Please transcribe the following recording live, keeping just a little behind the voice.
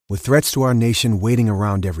With threats to our nation waiting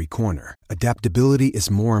around every corner, adaptability is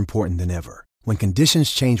more important than ever. When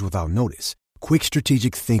conditions change without notice, quick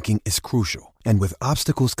strategic thinking is crucial. And with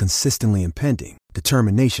obstacles consistently impending,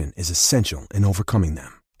 determination is essential in overcoming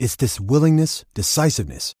them. It's this willingness,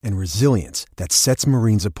 decisiveness, and resilience that sets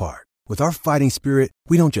Marines apart. With our fighting spirit,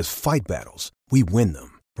 we don't just fight battles, we win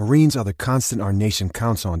them. Marines are the constant our nation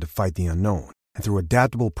counts on to fight the unknown. And through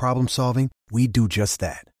adaptable problem solving, we do just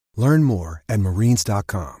that. Learn more at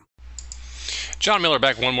marines.com. John Miller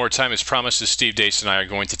back one more time. As promised, Steve Deace and I are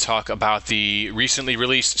going to talk about the recently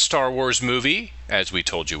released Star Wars movie, as we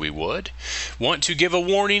told you we would. Want to give a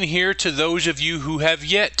warning here to those of you who have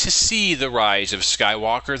yet to see The Rise of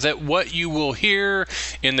Skywalker that what you will hear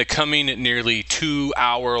in the coming nearly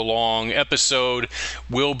 2-hour-long episode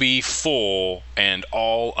will be full and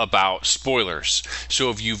all about spoilers. So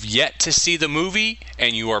if you've yet to see the movie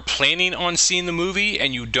and you are planning on seeing the movie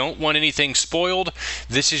and you don't want anything spoiled,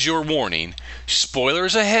 this is your warning.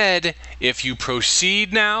 Spoilers ahead. If you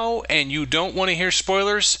proceed now and you don't want to hear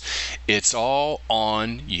spoilers, it's all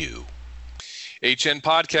on you. HN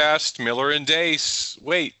Podcast, Miller and Deace.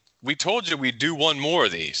 Wait, we told you we'd do one more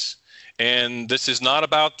of these. And this is not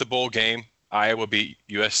about the bowl game. Iowa beat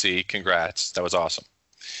USC. Congrats. That was awesome.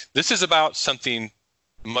 This is about something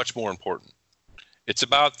much more important. It's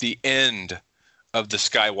about the end of the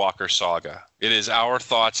Skywalker saga. It is our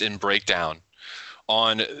thoughts and breakdown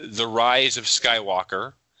on The Rise of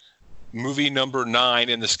Skywalker, movie number 9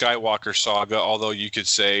 in the Skywalker saga, although you could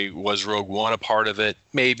say, was Rogue One a part of it?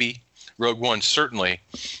 Maybe. Rogue One certainly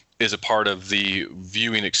is a part of the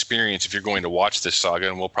viewing experience if you're going to watch this saga,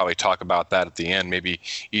 and we'll probably talk about that at the end. Maybe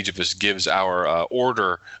each of us gives our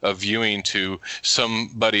order of viewing to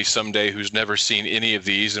somebody someday who's never seen any of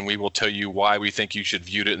these, and we will tell you why we think you should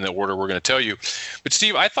view it in the order we're going to tell you. But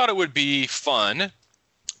Steve, I thought it would be fun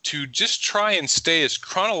to just try and stay as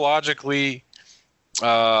chronologically,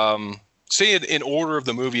 say it in order of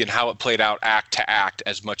the movie and how it played out act to act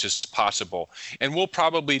as much as possible. And we'll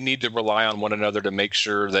probably need to rely on one another to make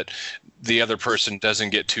sure that the other person doesn't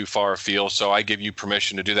get too far afield. So I give you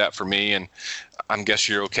permission to do that for me. And I guess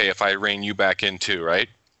you're okay if I rein you back in too, right?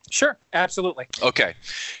 Sure, absolutely. Okay.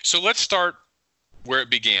 So let's start where it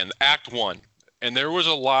began, Act 1. And there was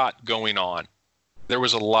a lot going on.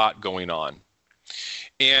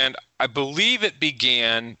 And I believe it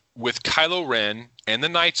began with Kylo Ren and the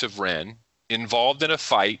Knights of Ren involved in a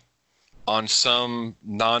fight on some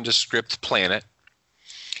nondescript planet.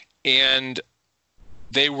 And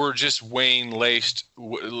they were just laying waste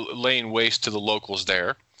to the locals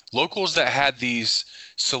there. Locals that had these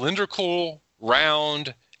cylindrical,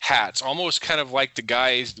 round hats, almost kind of like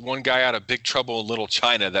one guy out of Big Trouble in Little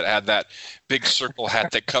China that had that big circle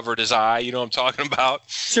hat that covered his eye. You know what I'm talking about?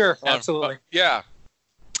 Sure, absolutely. Yeah.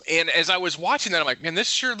 And as I was watching that, I'm like, man, this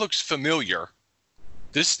sure looks familiar.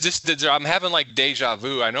 I'm having like deja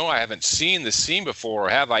vu. I know I haven't seen this scene before, or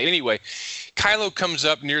have I? Anyway, Kylo comes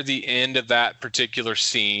up near the end of that particular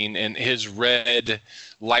scene, and his red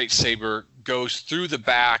lightsaber goes through the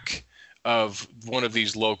back of one of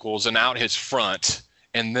these locals and out his front,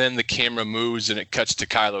 and then the camera moves and it cuts to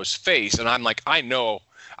Kylo's face. And I'm like, I know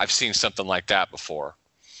I've seen something like that before.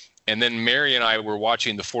 And then Mary and I were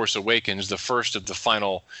watching The Force Awakens, the first of the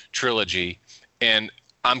final trilogy, and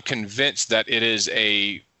I'm convinced that it is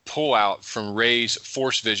a pullout from Rey's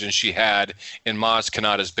Force vision she had in Maz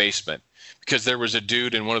Kanata's basement, because there was a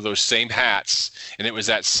dude in one of those same hats, and it was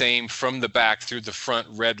that same from the back through the front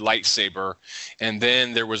red lightsaber. And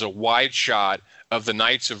then there was a wide shot of the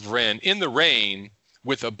Knights of Ren in the rain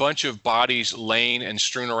with a bunch of bodies laying and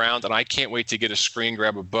strewn around, and I can't wait to get a screen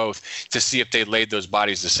grab of both to see if they laid those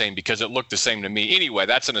bodies the same, because it looked the same to me. Anyway,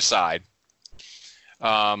 that's an aside.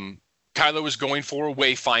 Kylo was going for a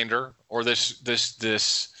Wayfinder, or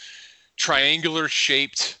this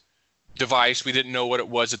triangular-shaped device. We didn't know what it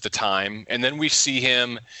was at the time. And then we see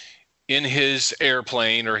him in his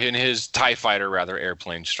airplane, or in his TIE Fighter, rather,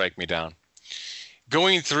 airplane, strike me down,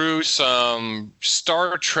 going through some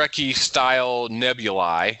Star Trek-y style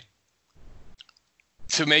nebulae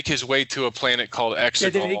to make his way to a planet called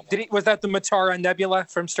Exegol. Yeah, was that the Matara Nebula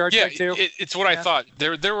from Star Trek 2? It's what I thought.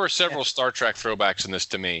 There were several Star Trek throwbacks in this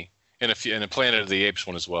to me, and a Planet of the Apes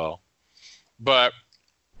one as well. But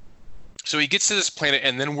so he gets to this planet,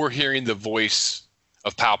 and then we're hearing the voice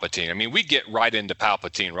of Palpatine. I mean, we get right into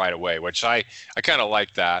Palpatine right away, which I kind of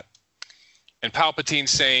like that. And Palpatine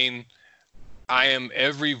saying, I am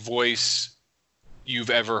every voice you've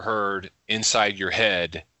ever heard inside your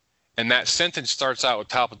head. And that sentence starts out with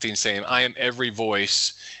Palpatine saying, I am every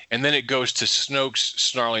voice. And then it goes to Snoke's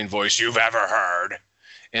snarling voice, you've ever heard.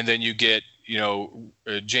 And then you get,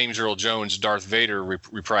 James Earl Jones, Darth Vader,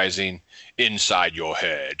 reprising "Inside Your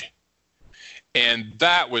Head," and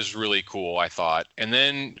that was really cool, I thought. And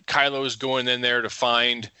then Kylo's going in there to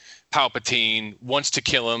find Palpatine, wants to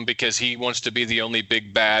kill him because he wants to be the only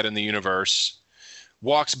big bad in the universe.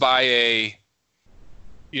 Walks by a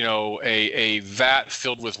vat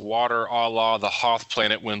filled with water, a la the Hoth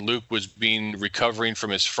planet when Luke was recovering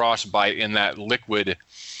from his frostbite in that liquid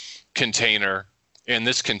container. And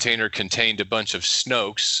this container contained a bunch of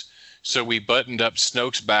Snokes. So we buttoned up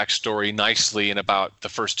Snoke's backstory nicely in about the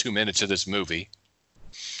first 2 minutes of this movie.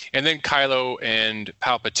 And then Kylo and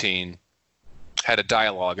Palpatine had a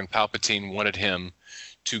dialogue, and Palpatine wanted him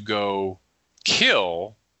to go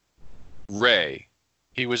kill Rey.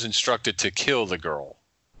 He was instructed to kill the girl.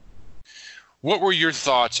 What were your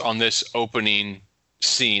thoughts on this opening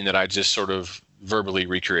scene that I just sort of verbally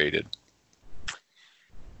recreated?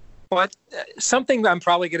 Well, something I'm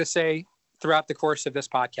probably going to say throughout the course of this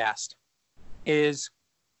podcast is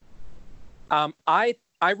I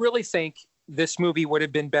really think this movie would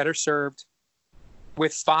have been better served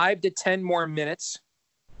with 5 to 10 more minutes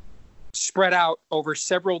spread out over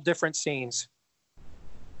several different scenes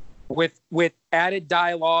with added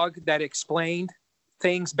dialogue that explained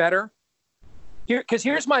things better. I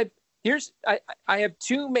have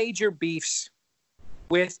two major beefs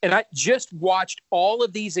with, and I just watched all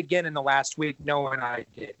of these again in the last week. Noah and I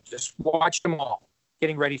did just watched them all,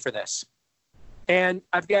 getting ready for this. And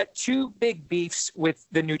I've got two big beefs with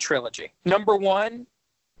the new trilogy. Number one,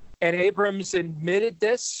 and Abrams admitted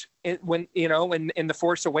this in The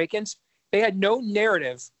Force Awakens, they had no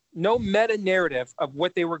narrative, no meta narrative of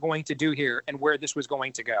what they were going to do here and where this was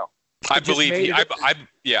going to go. I believe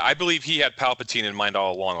he had Palpatine in mind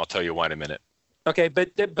all along. I'll tell you why in a minute. Okay,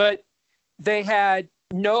 but they had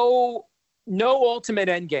no ultimate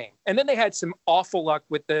end game, and then they had some awful luck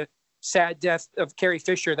with the sad death of Carrie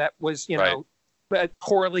Fisher that was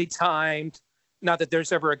poorly timed. Not that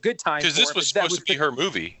there's ever a good time, because this was supposed to be her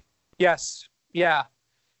movie. Yes, yeah.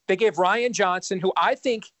 They gave Rian Johnson, who I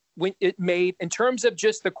think when it made, in terms of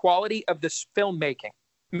just the quality of this filmmaking,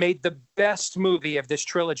 made the best movie of this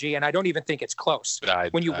trilogy, and I don't even think it's close.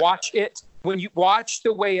 When you watch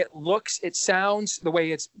the way it looks, it sounds, the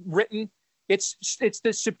way it's written, it's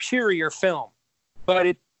the superior film. But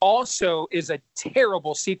it also is a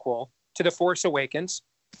terrible sequel to The Force Awakens.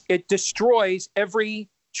 It destroys every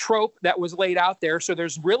trope that was laid out there, so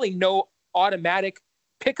there's really no automatic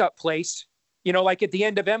pickup place. Like at the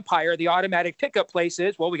end of Empire, the automatic pickup place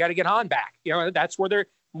is, well, we got to get Han back. That's where they're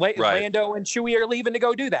Lando and Chewie are leaving to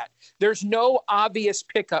go do that. There's no obvious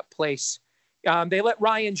pickup place. They let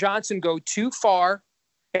Rian Johnson go too far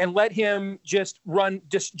and let him just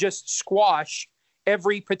squash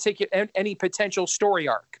any potential story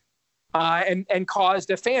arc, and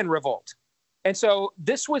caused a fan revolt. And so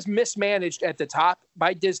this was mismanaged at the top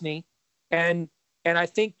by Disney, and I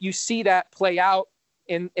think you see that play out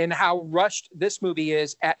in how rushed this movie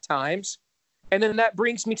is at times. And then that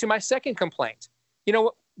brings me to my second complaint.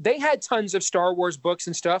 They had tons of Star Wars books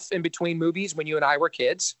and stuff in between movies when you and I were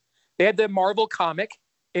kids. They had the Marvel comic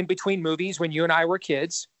in between movies when you and I were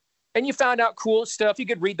kids. And you found out cool stuff. You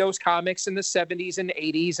could read those comics in the 70s and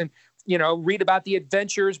 80s and, read about the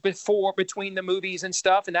adventures between the movies and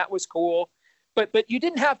stuff. And that was cool. But you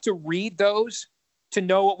didn't have to read those to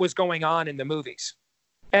know what was going on in the movies.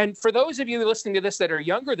 And for those of you listening to this that are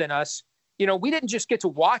younger than us, we didn't just get to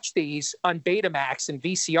watch these on Betamax and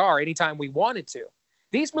VCR anytime we wanted to.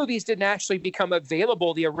 These movies didn't actually become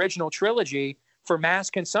available, the original trilogy, for mass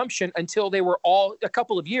consumption until they were all a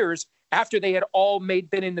couple of years after they had all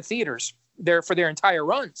been in the theaters there for their entire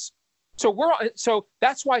runs. So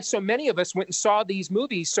that's why so many of us went and saw these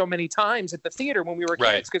movies so many times at the theater when we were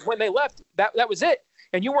kids, because when they left, that was it.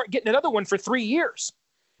 And you weren't getting another one for 3 years.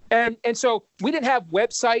 And so we didn't have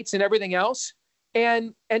websites and everything else.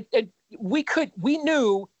 And we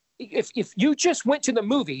knew if you just went to the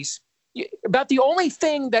movies, about the only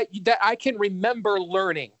thing that I can remember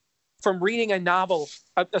learning from reading a novel,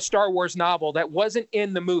 a Star Wars novel that wasn't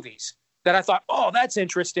in the movies, that I thought, oh, that's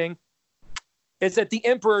interesting, is that the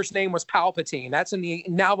Emperor's name was Palpatine. That's in the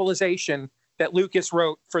novelization that Lucas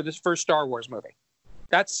wrote for this first Star Wars movie.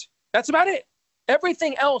 That's about it.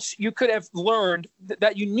 Everything else you could have learned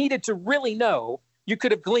that you needed to really know, you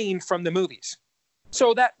could have gleaned from the movies.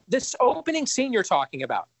 So that this opening scene you're talking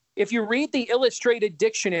about, if you read the illustrated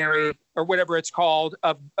dictionary or whatever it's called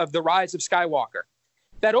of The Rise of Skywalker,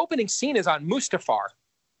 that opening scene is on Mustafar.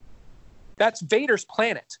 That's Vader's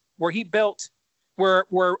planet where he built, where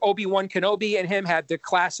Obi-Wan Kenobi and him had the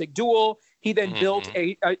classic duel. He then built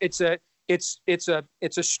it's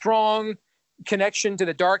a strong, connection to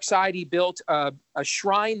the dark side. He built a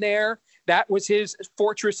shrine there. That was his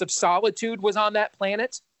fortress of solitude, was on that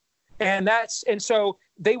planet. And so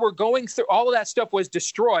they were going through all of that stuff was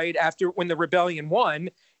destroyed when the rebellion won.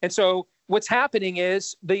 And so what's happening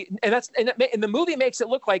is the movie makes it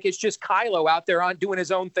look like it's just Kylo out there on doing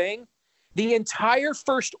his own thing. The entire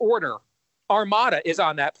First Order armada is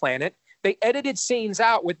on that planet. They edited scenes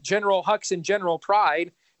out with General Hux and General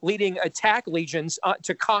Pryde leading attack legions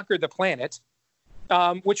to conquer the planet,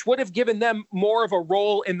 which would have given them more of a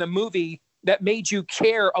role in the movie that made you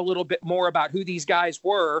care a little bit more about who these guys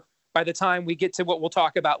were by the time we get to what we'll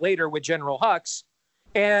talk about later with General Hux.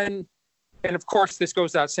 And of course, this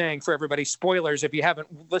goes without saying for everybody, spoilers. If you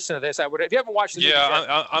haven't listened to this, if you haven't watched the movie,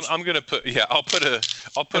 I'm going to put, I'll put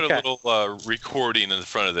a little recording in the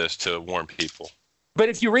front of this to warn people. But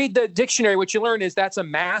if you read the dictionary, what you learn is that's a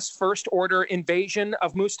mass First Order invasion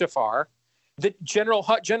of Mustafar. The Generals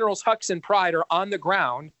Hux and Pryde are on the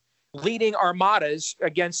ground leading armadas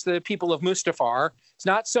against the people of Mustafar. It's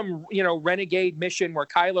not some, renegade mission where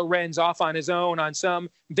Kylo Ren's off on his own on some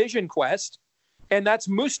vision quest. And that's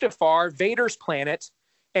Mustafar, Vader's planet,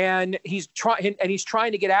 and he's trying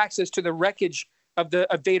to get access to the wreckage of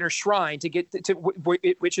Vader's shrine to get to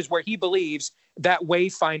which is where he believes that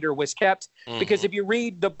Wayfinder was kept. Mm-hmm. Because if you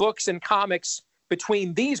read the books and comics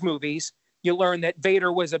between these movies, you learn that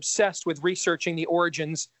Vader was obsessed with researching the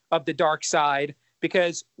origins of the dark side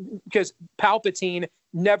because Palpatine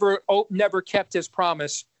never kept his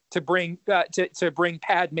promise to bring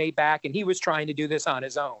Padme back, and he was trying to do this on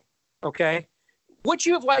his own. Okay. Would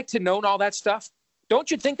you have liked to known all that stuff?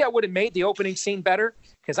 Don't you think that would have made the opening scene better?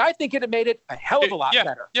 Because I think it would have made it a hell of a lot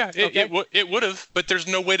better. Yeah, okay? it would have, but there's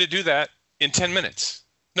no way to do that in 10 minutes.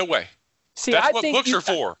 No way. See, that's what books are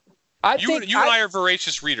for. You and I are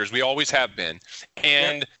voracious readers. We always have been.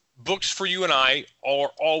 And books for you and I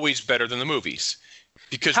are always better than the movies.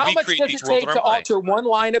 Because how much does it take to alter one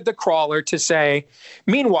line of the crawler to say,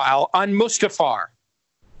 meanwhile, on Mustafar,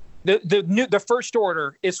 the First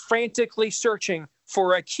Order is frantically searching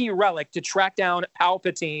for a key relic to track down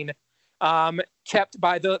Palpatine, kept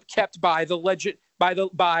by the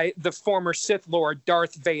former Sith Lord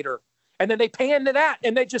Darth Vader, and then they pan to that,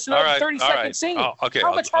 and they just 30-second scene. Oh, okay.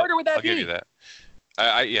 How much harder would that be? I'll give you that.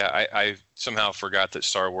 I somehow forgot that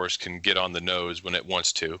Star Wars can get on the nose when it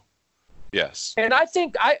wants to. Yes. And I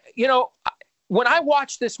think when I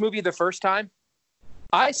watched this movie the first time,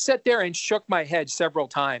 I sat there and shook my head several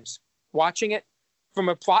times watching it from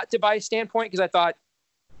a plot device standpoint, because I thought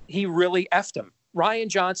he really effed him. Rian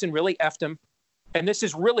Johnson really effed him. And this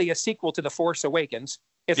is really a sequel to The Force Awakens.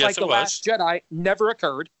 It's like The Last Jedi never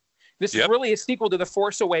occurred. This is really a sequel to The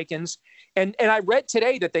Force Awakens. And I read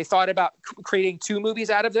today that they thought about creating 2 movies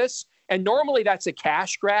out of this. And normally that's a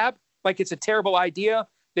cash grab. Like, it's a terrible idea.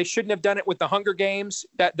 They shouldn't have done it with The Hunger Games.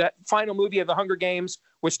 That final movie of The Hunger Games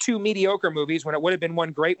was 2 mediocre movies when it would have been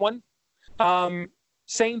one great one.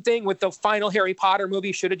 Same thing with the final Harry Potter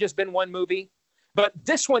movie. Should have just been 1 movie. But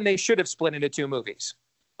this one they should have split into 2 movies.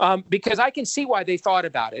 Because I can see why they thought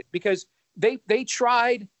about it. Because they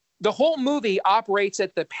tried. The whole movie operates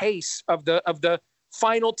at the pace of the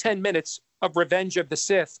final 10 minutes of Revenge of the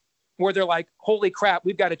Sith, where they're like, holy crap,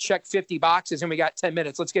 we've got to check 50 boxes and we got 10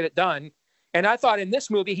 minutes. Let's get it done. And I thought in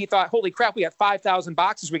this movie, he thought, holy crap, we have 5,000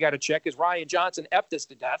 boxes we got to check because Rian Johnson effed us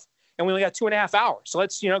to death. And we only got 2.5 hours. So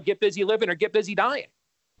let's, get busy living or get busy dying.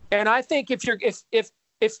 And I think if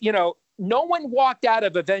no one walked out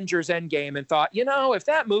of Avengers Endgame and thought, if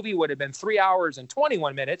that movie would have been 3 hours and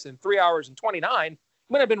 21 minutes and 3 hours and 29, it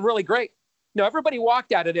would have been really great. No, everybody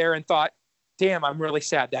walked out of there and thought, damn, I'm really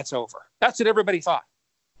sad that's over. That's what everybody thought.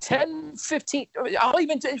 10, 15, I'll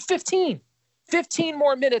even 15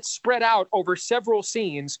 more minutes spread out over several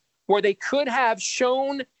scenes where they could have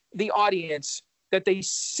shown the audience that they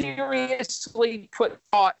seriously put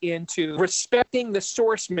thought into respecting the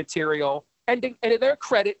source material. And to their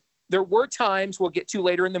credit, there were times, we'll get to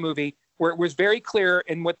later in the movie, where it was very clear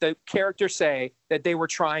in what the characters say that they were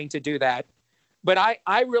trying to do that. But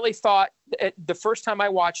I really thought the first time I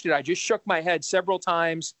watched it, I just shook my head several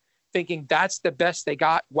times thinking that's the best they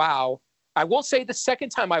got. Wow. I will say the second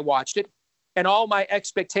time I watched it, and all my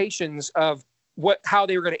expectations of how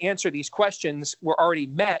they were going to answer these questions were already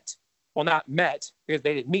met. Well, not met because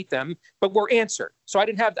they didn't meet them, but were answered. So I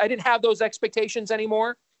didn't have those expectations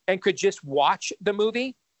anymore and could just watch the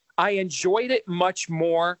movie. I enjoyed it much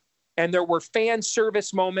more. And there were fan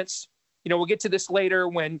service moments. We'll get to this later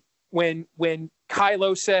when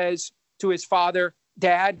Kylo says to his father,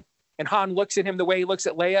 Dad, and Han looks at him the way he looks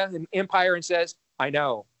at Leia in Empire and says, I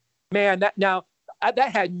know. Man, that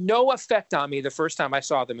had no effect on me the first time I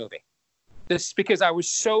saw the movie. this because I was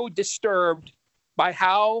so disturbed by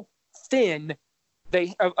how thin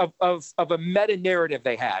of a meta narrative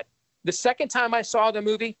they had. The second time I saw the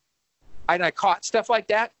movie and I caught stuff like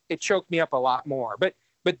that, it choked me up a lot more.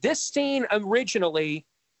 But this scene originally,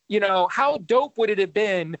 how dope would it have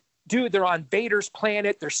been? Dude, they're on Vader's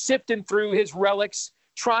planet. They're sifting through his relics,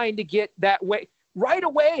 trying to get that way. Right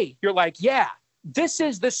away, you're like, yeah, this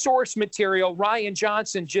is the source material. Rian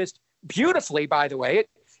Johnson just beautifully, by the way,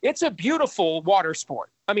 it's a beautiful water sport.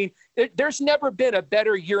 I mean, there's never been a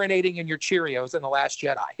better urinating in your Cheerios than The Last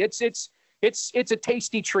Jedi. It's a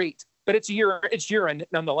tasty treat, but it's urine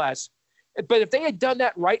nonetheless. But if they had done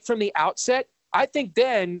that right from the outset, I think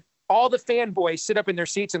then all the fanboys sit up in their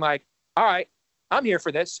seats and like, all right, I'm here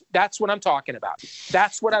for this. That's what I'm talking about.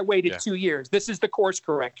 That's what I waited 2 years. This is the course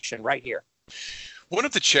correction right here. One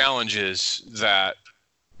of the challenges that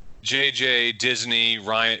JJ, Disney,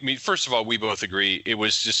 Ryan, I mean, first of all, we both agree it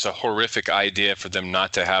was just a horrific idea for them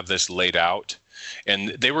not to have this laid out. And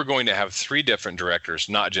they were going to have 3 different directors,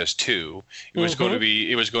 not just 2. It was going to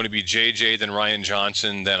be JJ, then Rian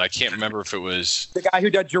Johnson, then I can't remember if it was the guy who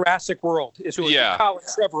did Jurassic World. Colin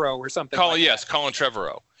Trevorrow or something. Colin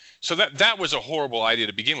Trevorrow. So that was a horrible idea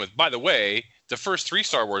to begin with. By the way, the first 3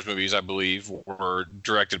 Star Wars movies, I believe, were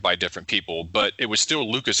directed by different people, but it was still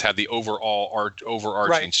Lucas had the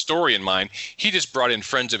overarching story in mind. He just brought in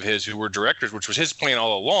friends of his who were directors, which was his plan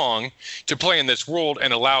all along, to play in this world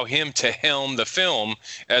and allow him to helm the film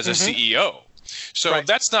as a CEO. So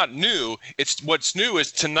that's not new. What's new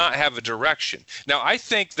is to not have a direction. Now, I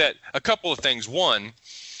think that a couple of things. One,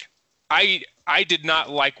 I did not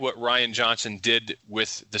like what Rian Johnson did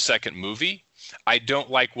with the second movie. I don't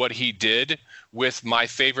like what he did with my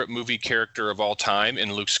favorite movie character of all time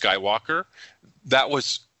in Luke Skywalker. That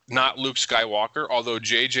was not Luke Skywalker, although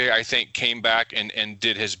JJ, I think, came back and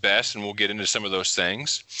did his best, and we'll get into some of those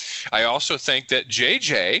things. I also think that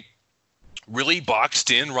JJ really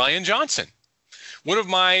boxed in Rian Johnson. One of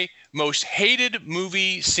my most hated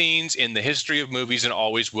movie scenes in the history of movies, and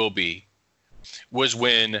always will be, was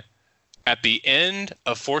when at the end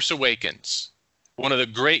of Force Awakens, one of the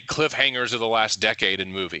great cliffhangers of the last decade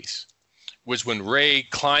in movies, was when Rey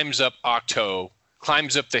climbs up Ahch-To,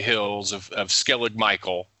 climbs up the hills of Skellig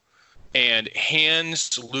Michael, and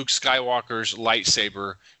hands Luke Skywalker's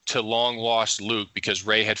lightsaber to long-lost Luke because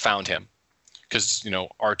Rey had found him. Because,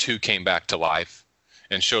 R2 came back to life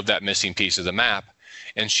and showed that missing piece of the map.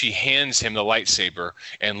 And she hands him the lightsaber,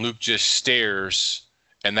 and Luke just stares,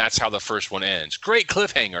 and that's how the first one ends. Great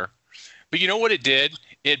cliffhanger. But you know what it did?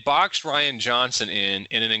 It boxed Rian Johnson in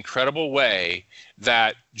an incredible way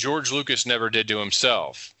that George Lucas never did to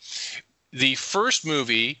himself. The first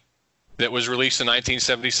movie that was released in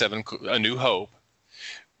 1977, A New Hope,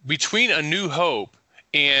 between A New Hope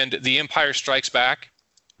and The Empire Strikes Back,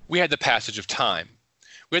 we had the passage of time.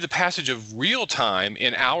 We had the passage of real time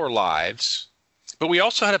in our lives, but we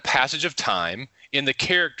also had a passage of time in the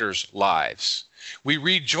characters' lives. We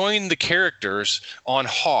rejoin the characters on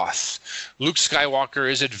Hoth. Luke Skywalker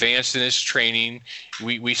is advanced in his training.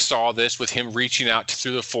 We saw this with him reaching out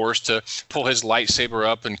through the Force to pull his lightsaber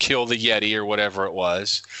up and kill the Yeti or whatever it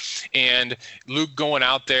was. And Luke going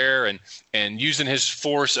out there and using his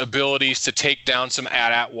Force abilities to take down some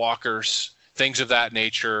AT-AT walkers, things of that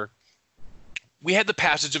nature. We had the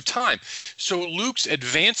passage of time. So Luke's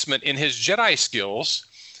advancement in his Jedi skills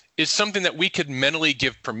is something that we could mentally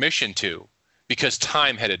give permission to, because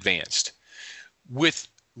time had advanced. With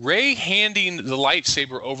Rey handing the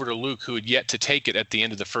lightsaber over to Luke, who had yet to take it at the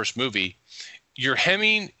end of the first movie, you're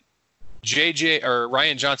hemming JJ or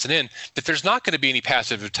Rian Johnson in that there's not going to be any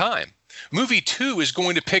passage of time. Movie 2 is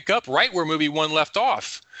going to pick up right where movie 1 left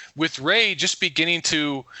off, with Rey just beginning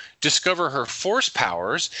to discover her Force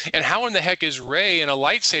powers. And how in the heck is Rey in a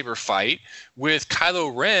lightsaber fight with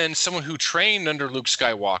Kylo Ren, someone who trained under Luke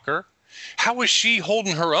Skywalker? How is she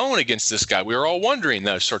holding her own against this guy? We were all wondering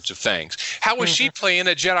those sorts of things. How is she playing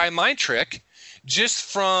a Jedi mind trick just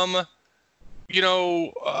from,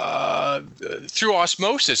 through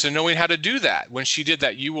osmosis and knowing how to do that? When she did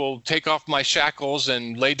that, you will take off my shackles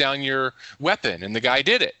and lay down your weapon. And the guy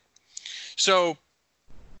did it. So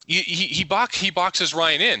he boxes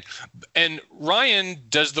Rian in. And Rian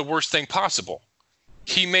does the worst thing possible.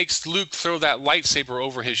 He makes Luke throw that lightsaber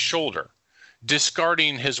over his shoulder,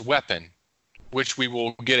 discarding his weapon, which we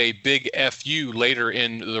will get a big FU later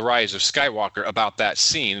in The Rise of Skywalker about that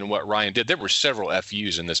scene and what Rian did. There were several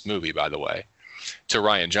FUs in this movie, by the way, to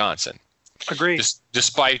Rian Johnson. Agreed.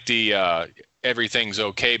 Despite the everything's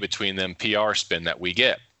okay between them PR spin that we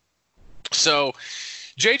get. So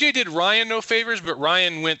JJ did Ryan no favors, but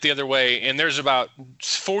Ryan went the other way, and there's about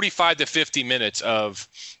 45 to 50 minutes of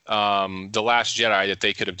The Last Jedi that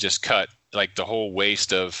they could have just cut, like the whole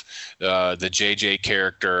waste of the JJ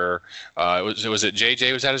character. Was it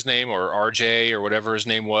JJ? Was that his name, or RJ, or whatever his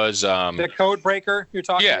name was? The Code Breaker you're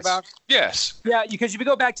talking about? Yes. Yeah, because if you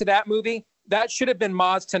go back to that movie, that should have been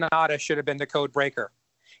Maz Kanata should have been the Code Breaker.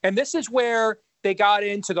 And this is where they got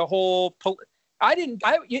into the whole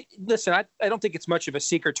listen, I don't think it's much of a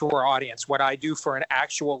secret to our audience what I do for an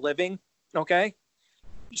actual living, okay?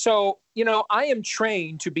 So, I am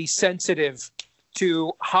trained to be sensitive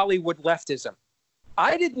to Hollywood leftism.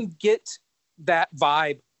 I didn't get that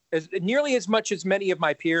vibe nearly as much as many of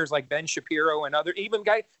my peers like Ben Shapiro and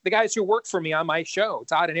the guys who work for me on my show,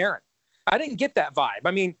 Todd and Aaron. I didn't get that vibe.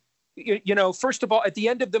 I mean, first of all, at the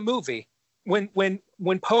end of the movie, when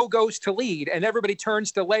Poe goes to lead and everybody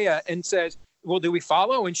turns to Leia and says, well, do we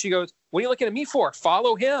follow? And she goes, what are you looking at me for?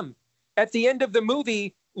 Follow him. At the end of the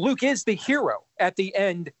movie, Luke is the hero at the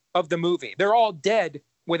end of the movie. They're all dead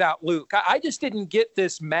without Luke. I just didn't get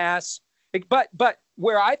this mass. But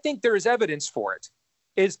where I think there is evidence for it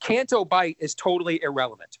is Canto Bight is totally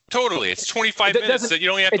irrelevant. Totally. It's 25 minutes that you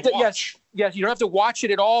don't have to watch. Yes, you don't have to watch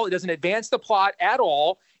it at all. It doesn't advance the plot at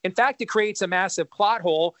all. In fact, it creates a massive plot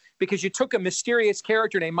hole because you took a mysterious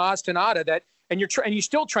character named Maz Kanata and you're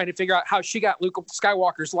still trying to figure out how she got Luke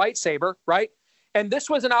Skywalker's lightsaber, right? And this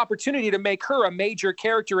was an opportunity to make her a major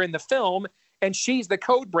character in the film, and she's the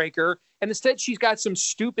code breaker. And instead, she's got some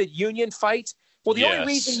stupid union fight. Well, the only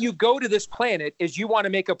reason you go to this planet is you want to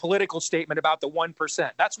make a political statement about the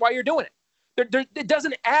 1%. That's why you're doing it. It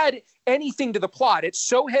doesn't add anything to the plot. It's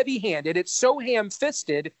so heavy-handed. It's so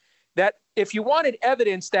ham-fisted that if you wanted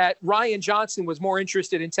evidence that Rian Johnson was more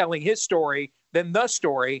interested in telling his story than the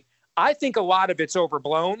story, I think a lot of it's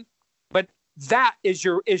overblown. But that is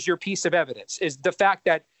your piece of evidence, is the fact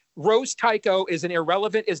that Rose Tycho is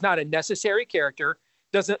not a necessary character.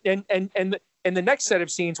 And the next set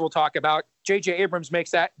of scenes we'll talk about, J.J. Abrams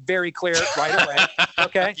makes that very clear right away.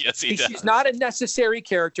 Okay? Yes, he does. She's not a necessary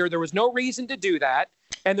character. There was no reason to do that.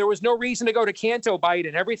 And there was no reason to go to Canto Bight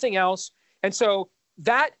and everything else. And so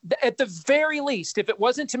that, at the very least, if it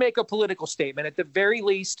wasn't to make a political statement, at the very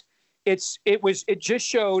least, it just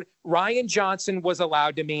showed Rian Johnson was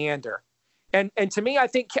allowed to meander. And to me, I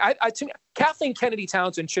think Kathleen Kennedy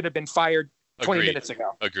Townsend should have been fired 20 minutes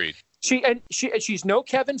ago. Agreed. She's no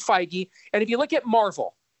Kevin Feige. And if you look at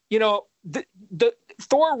Marvel, the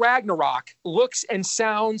Thor Ragnarok looks and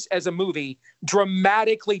sounds as a movie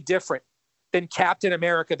dramatically different than Captain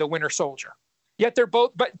America: The Winter Soldier. Yet they're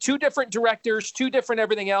both, but two different directors, two different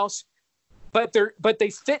everything else, but they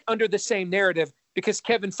fit under the same narrative because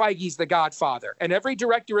Kevin Feige's the Godfather, and every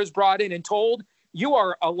director is brought in and told, you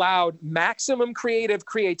are allowed maximum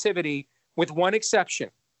creativity with one exception.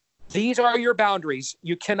 These are your boundaries.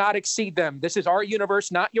 You cannot exceed them. This is our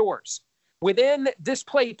universe, not yours. Within this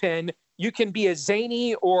playpen, you can be as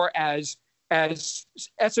zany or as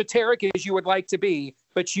esoteric as you would like to be,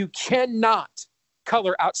 but you cannot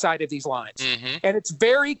color outside of these lines. Mm-hmm. And it's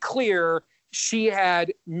very clear she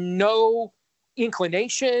had no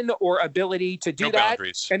inclination or ability to do that,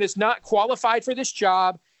 boundaries, and is not qualified for this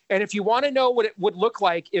job. And if you want to know what it would look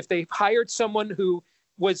like if they hired someone who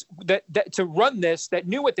was that to run this, that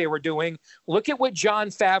knew what they were doing, look at what Jon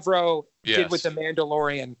Favreau did with The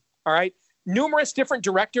Mandalorian. All right. Numerous different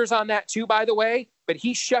directors on that too, by the way, but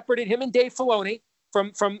he shepherded him and Dave Filoni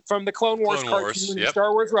from the Clone Wars cartoon and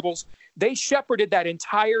Star Wars Rebels. They shepherded that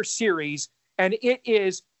entire series, and it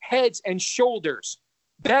is heads and shoulders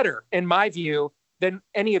better, in my view, than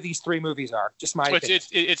any of these three movies are. Just my opinion.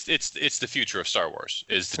 It's the future of Star Wars,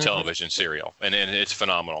 is the television serial, and it's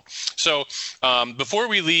phenomenal. So before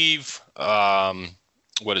we leave,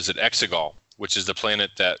 Exegol, which is the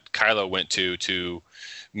planet that Kylo went to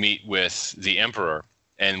meet with the Emperor,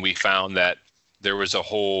 and we found that there was a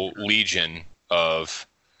whole legion of,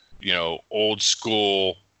 old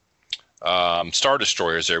school Star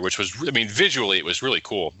Destroyers there, which was, visually it was really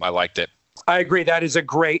cool. I liked it. I agree. That is a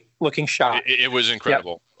great looking shot. It was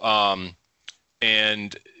incredible. Yep.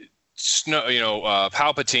 And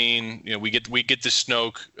Palpatine, we get to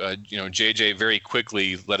Snoke. JJ very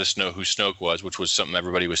quickly let us know who Snoke was, which was something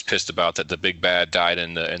everybody was pissed about, that the big bad died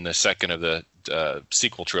in the second of the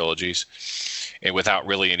sequel trilogies, and without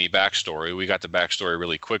really any backstory. We got the backstory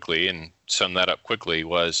really quickly, and sum that up quickly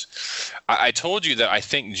was, I told you that I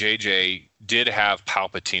think JJ did have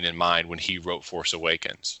Palpatine in mind when he wrote Force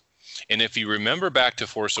Awakens. And if you remember back to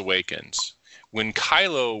Force Awakens, when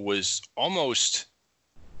Kylo was almost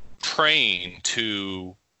praying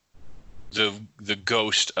to the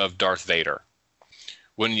ghost of Darth Vader,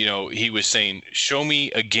 when, he was saying, "Show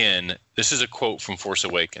me again." This is a quote from Force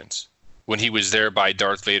Awakens, when he was there by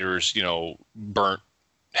Darth Vader's, burnt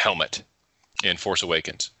helmet in Force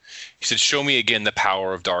Awakens. He said, "Show me again the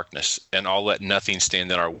power of darkness, and I'll let nothing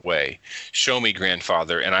stand in our way. Show me,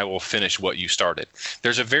 grandfather, and I will finish what you started."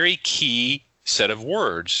 There's a very key set of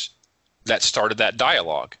words that started that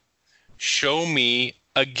dialogue. Show me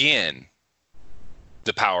again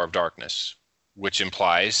the power of darkness, which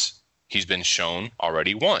implies he's been shown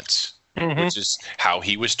already once, which is how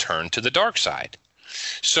he was turned to the dark side.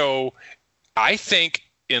 So I think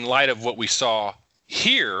in light of what we saw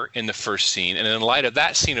here in the first scene, and in light of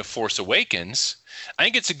that scene of Force Awakens, I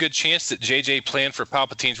think it's a good chance that JJ planned for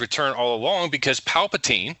Palpatine's return all along, because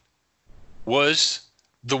Palpatine was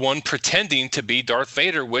the one pretending to be Darth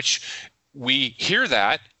Vader, which we hear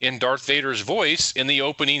that in Darth Vader's voice in the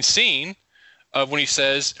opening scene of when he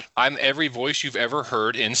says, "I'm every voice you've ever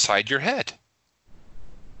heard inside your head."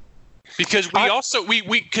 Because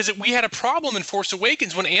we had a problem in Force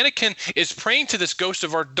Awakens when Anakin is praying to this ghost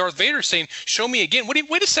of our Darth Vader, saying, "Show me again."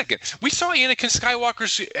 Wait a second. We saw Anakin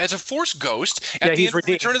Skywalker as a Force ghost at the end of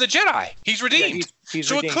Return of the Jedi. He's redeemed. He's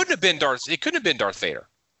so redeemed. It couldn't have been Darth Vader.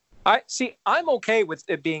 I'm okay with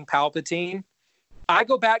it being Palpatine. I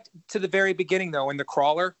go back to the very beginning, though, in the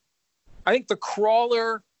Crawler. I think the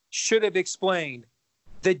Crawler should have explained,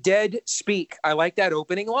 "The dead speak." I like that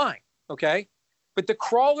opening line. Okay. But the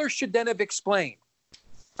Crawler should then have explained,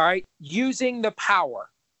 all right, using the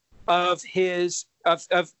power of Darth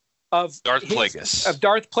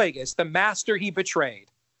Plagueis, the master he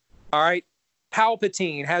betrayed. All right,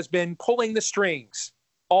 Palpatine has been pulling the strings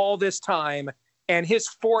all this time, and his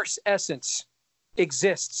Force essence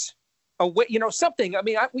exists. Something. I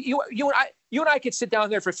mean, you and I could sit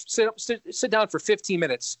down for 15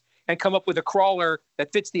 minutes and come up with a Crawler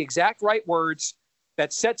that fits the exact right words,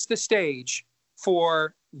 that sets the stage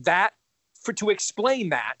to explain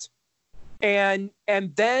that, and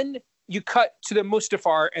then you cut to the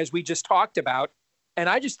Mustafar, as we just talked about, and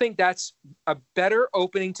I just think that's a better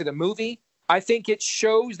opening to the movie. I think it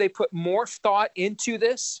shows they put more thought into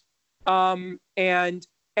this, and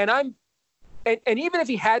even if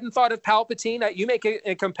he hadn't thought of Palpatine, you make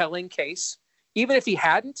a compelling case. Even if he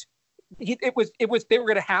hadn't, they were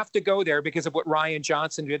going to have to go there because of what Rian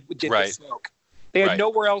Johnson did with Snoke. They had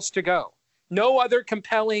nowhere else to go. No other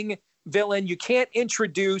compelling villain. You can't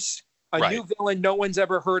introduce a new villain no one's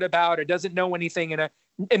ever heard about or doesn't know anything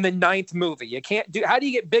in the 9th movie. You can't do. How do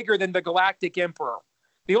you get bigger than the Galactic Emperor?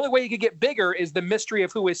 The only way you could get bigger is the mystery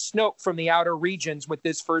of who is Snoke from the outer regions with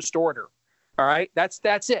this First Order. All right,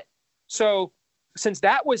 that's it. So since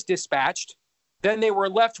that was dispatched, then they were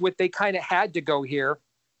left with, they kind of had to go here,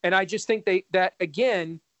 and I just think that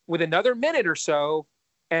again, with another minute or so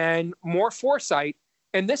and more foresight.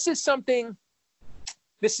 And this is again,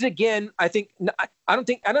 I don't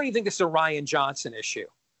even think this is a Rian Johnson issue.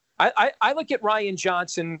 I look at Rian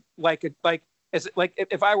Johnson like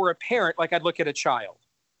if I were a parent, like I'd look at a child.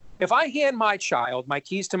 If I hand my child my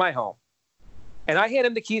keys to my home, and I hand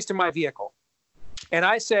him the keys to my vehicle, and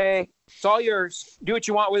I say, "It's all yours. Do what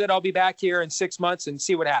you want with it. I'll be back here in 6 months and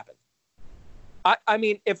see what happens." I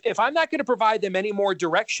mean, if I'm not going to provide them any more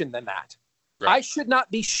direction than that, I should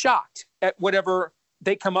not be shocked at whatever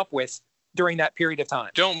they come up with during that period of time.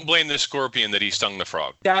 Don't blame the scorpion that he stung the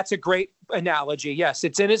frog. That's a great analogy. Yes,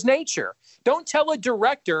 it's in his nature. Don't tell a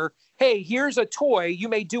director, "Hey, here's a toy. You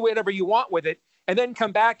may do whatever you want with it," and then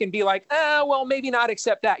come back and be like, well, maybe not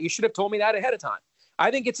accept that. You should have told me that ahead of time. I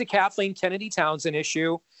think it's a Kathleen Kennedy Townsend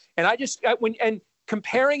issue. And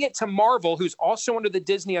comparing it to Marvel, who's also under the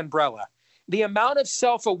Disney umbrella, the amount of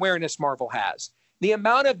self-awareness Marvel has, the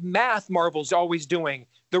amount of math Marvel's always doing,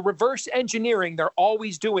 the reverse engineering they're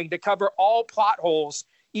always doing to cover all plot holes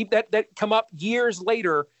that come up years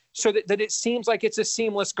later, so that it seems like it's a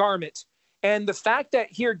seamless garment. And the fact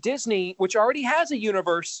that here Disney, which already has a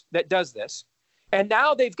universe that does this, and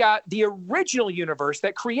now they've got the original universe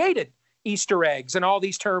that created Easter eggs and all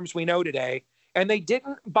these terms we know today, and they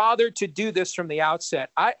didn't bother to do this from the outset.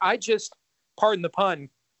 I just, pardon the pun,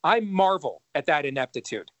 I marvel at that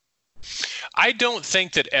ineptitude. I don't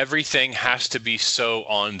think that everything has to be so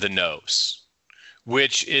on the nose,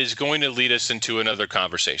 which is going to lead us into another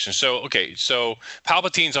conversation. So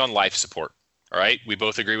Palpatine's on life support. All right, we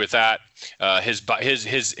both agree with that.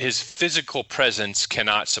 His physical presence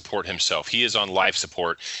cannot support himself. He is on life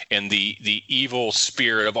support, and the evil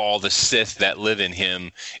spirit of all the Sith that live in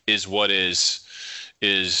him is what is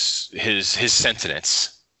his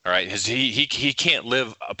sentience. All right, he can't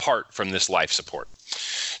live apart from this life support.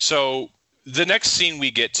 So the next scene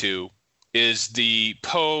we get to is the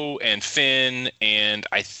Poe and Finn and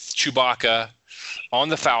Chewbacca on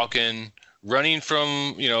the Falcon, running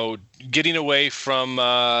from, getting away from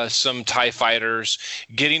some TIE fighters,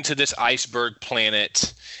 getting to this iceberg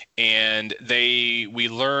planet. And we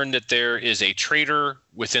learn that there is a traitor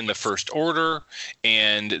within the First Order,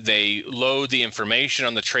 and they load the information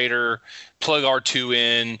on the traitor, plug R2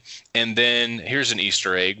 in, and then here's an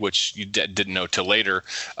Easter egg, which you didn't know till later.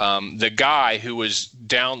 The guy who was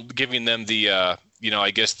down giving them the, the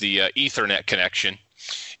Ethernet connection,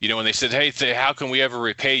 when they said, hey, how can we ever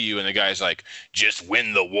repay you? And the guy's like, just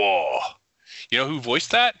win the war. You know who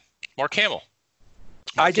voiced that? Mark Hamill.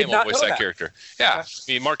 I did not know that character. Yeah,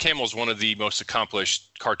 I mean, Mark Hamill is one of the most accomplished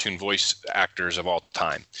cartoon voice actors of all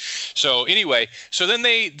time. So anyway, so then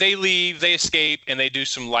they leave, they escape, and they do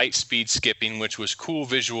some light speed skipping, which was cool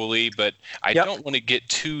visually. But I don't want to get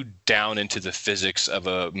too down into the physics of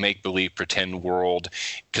a make-believe pretend world,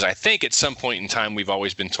 because I think at some point in time we've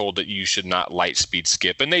always been told that you should not light speed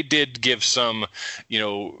skip, and they did give some,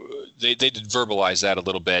 they did verbalize that a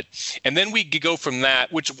little bit, and then we go from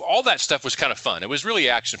that, which all that stuff was kind of fun. It was really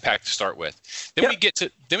action packed to start with. Then we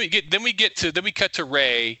cut to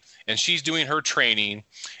Rey, and she's doing her training,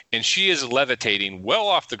 and she is levitating well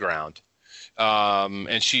off the ground,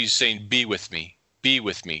 and she's saying, "Be with me, be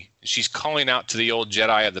with me." She's calling out to the old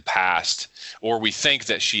Jedi of the past, or we think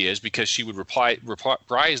that she is, because she would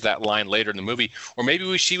reprise that line later in the movie, or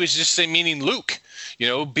maybe she was just saying, meaning Luke,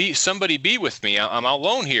 be with me. I'm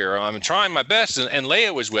alone here. I'm trying my best, and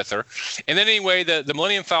Leia was with her. And then anyway, the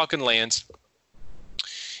Millennium Falcon lands.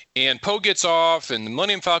 And Poe gets off, and the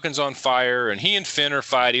Millennium Falcon's on fire, and he and Finn are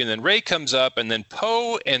fighting, and then Rey comes up, and then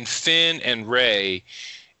Poe and Finn and Rey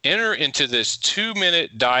enter into this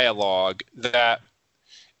 2-minute dialogue that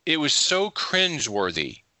it was so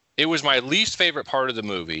cringeworthy. It was my least favorite part of the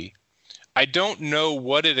movie. I don't know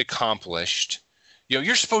what it accomplished.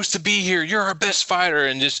 You're supposed to be here. You're our best fighter.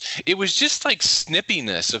 And it was just like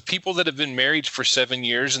snippiness of people that have been married for 7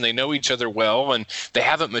 years and they know each other well and they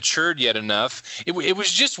haven't matured yet enough. It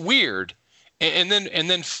was just weird. And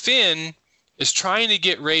then Finn is trying to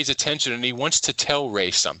get Rey's attention, and he wants to tell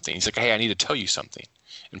Rey something. He's like, "Hey, I need to tell you something."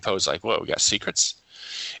 And Poe's like, "Whoa, we got secrets?"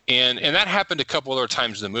 And that happened a couple other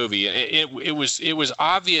times in the movie. It was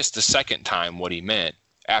obvious the second time what he meant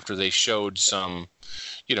after they showed some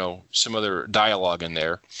other dialogue in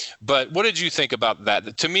there. But what did you think about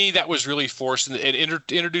that? To me, that was really forced. It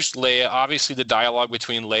introduced Leia. Obviously, the dialogue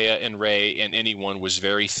between Leia and Rey and anyone was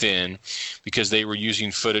very thin, because they were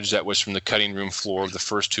using footage that was from the cutting room floor of the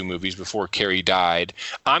first two movies before Carrie died.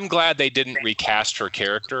 I'm glad they didn't recast her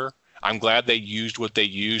character. I'm glad they used what they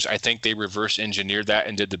used. I think they reverse engineered that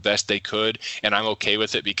and did the best they could, and I'm okay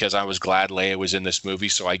with it because I was glad Leia was in this movie,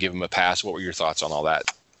 so I give them a pass. What were your thoughts on all that?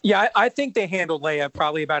 Yeah, I think they handled Leia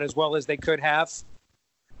probably about as well as they could have.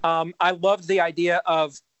 I loved the idea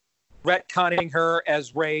of retconning her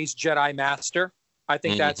as Rey's Jedi Master. I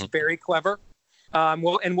think that's very clever.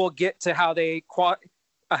 We'll get to how they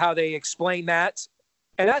explain that,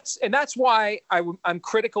 and that's why I'm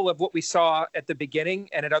critical of what we saw at the beginning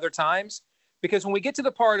and at other times, because when we get to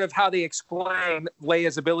the part of how they explain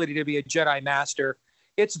Leia's ability to be a Jedi Master,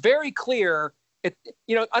 it's very clear.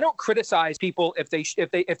 I don't criticize people if they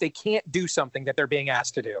can't do something that they're being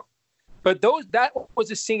asked to do, but that was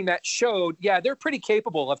a scene that showed, they're pretty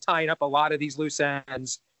capable of tying up a lot of these loose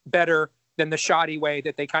ends better than the shoddy way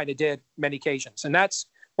that they kind of did many occasions. And that's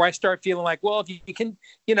where I start feeling like, well, if you can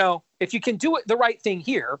do it the right thing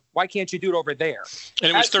here, why can't you do it over there? And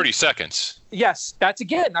it was 30 seconds. Yes, that's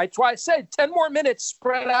why I said 10 more minutes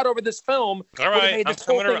spread out over this film. All right, I'm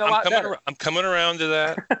coming around to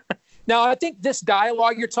that. Now, I think this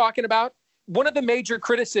dialogue you're talking about, one of the major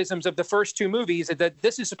criticisms of the first two movies is that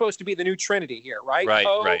this is supposed to be the new Trinity here, right? Right,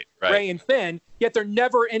 Poe, right. Rey, and Finn, yet they're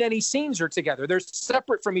never in any scenes or together. They're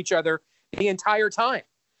separate from each other the entire time.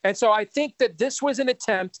 And so I think that this was an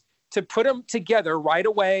attempt to put them together right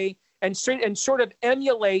away and sort of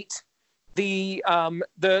emulate the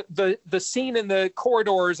scene in the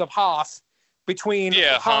corridors of Hoth between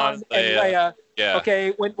Han and Leia. Yeah.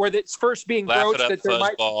 Okay, where it's first being broached that there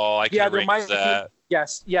might, there might that.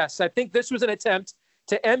 Yes. I think this was an attempt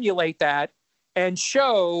to emulate that and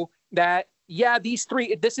show that these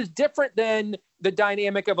three. This is different than the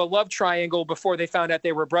dynamic of a love triangle before they found out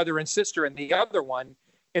they were brother and sister in the other one.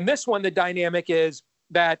 In this one, the dynamic is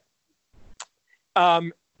that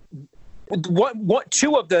what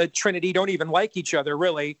two of the Trinity don't even like each other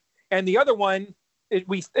really, and the other one. And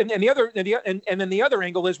then the other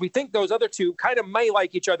angle is we think those other two kind of may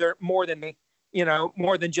like each other more than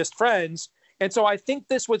just friends. And so I think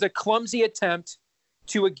this was a clumsy attempt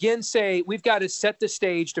to again say we've got to set the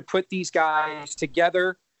stage to put these guys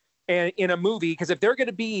together and in a movie, because if they're going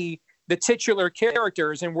to be the titular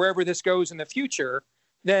characters and wherever this goes in the future,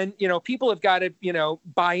 then, people have got to,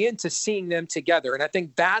 buy into seeing them together. And I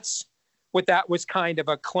think that's what that was kind of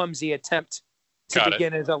a clumsy attempt to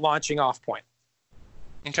begin as a launching off point.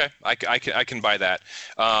 Okay. I can buy that.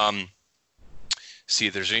 See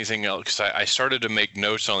if there's anything else, because I started to make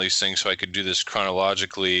notes on these things so I could do this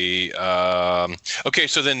chronologically. Okay,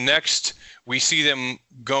 so then next we see them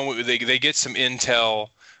go. They get some intel,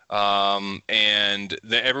 and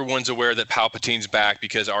everyone's aware that Palpatine's back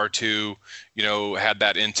because R2, had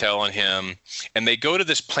that intel on him, and they go to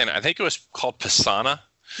this planet. I think it was called Pisana.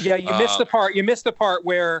 Yeah, you missed the part. You missed the part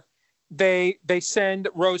where they send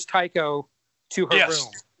Rose Tycho to her room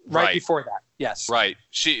right before that. Yes. Right.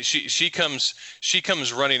 She comes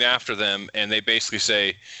running after them, and they basically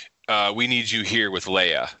say, "We need you here with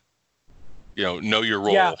Leia. Know your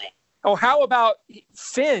role." Yeah. Oh, how about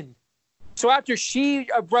Finn? So after she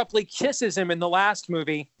abruptly kisses him in the last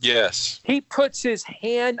movie, yes, he puts his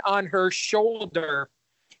hand on her shoulder,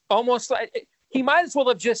 almost like he might as well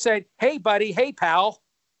have just said, "Hey, buddy. Hey, pal."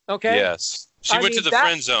 Okay. Yes. She went to the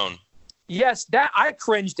friend zone. Yes, that I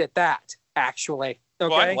cringed at that actually. Okay.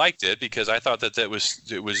 Well, I liked it because I thought that it was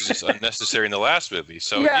unnecessary in the last movie.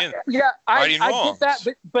 So I get that,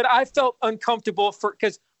 but I felt uncomfortable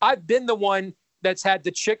because I've been the one that's had the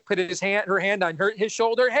chick put her hand on his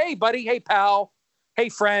shoulder. Hey, buddy. Hey, pal. Hey,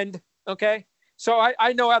 friend. Okay. So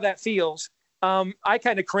I know how that feels. I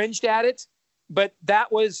kind of cringed at it, but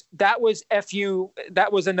that was FU.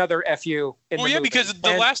 That was another FU. Because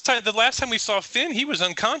the last time we saw Finn, he was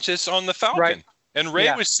unconscious on the Falcon, right. And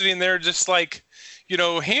Rey was sitting there just like,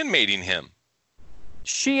 handmaiding him.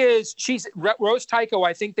 She's Rose Tycho.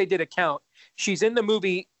 I think they did a count. She's in the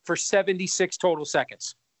movie for 76 total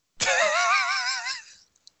seconds.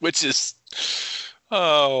 Which is,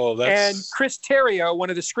 And Chris Terrio, one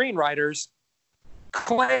of the screenwriters,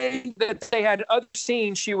 claimed that they had other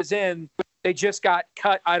scenes she was in. They just got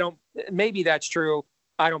cut. Maybe that's true.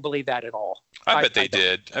 I don't believe that at all. I bet they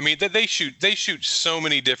did. I mean, they shoot so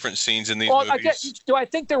many different scenes in these movies. Do I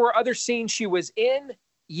think there were other scenes she was in?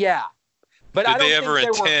 Yeah, but did I don't they ever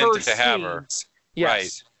think there intend were to have her? Yes.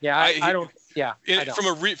 Right. Yeah, I don't. Yeah.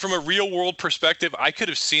 From a real world perspective, I could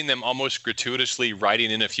have seen them almost gratuitously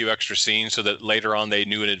writing in a few extra scenes so that later on they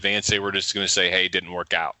knew in advance they were just going to say, "Hey, it didn't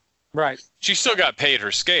work out." Right. She still got paid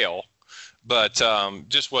her scale, but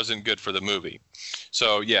just wasn't good for the movie.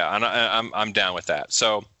 So yeah, I'm down with that.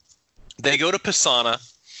 So they go to Pisana,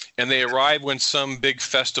 and they arrive when some big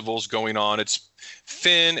festival's going on. It's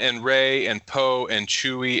Finn and Rey and Poe and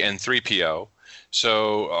Chewie and 3PO.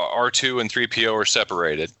 So R2 and 3PO are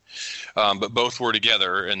separated, but both were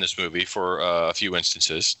together in this movie for a few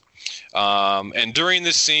instances. And during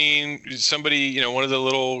this scene, somebody, one of the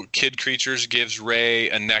little kid creatures gives Rey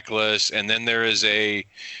a necklace, and then there is a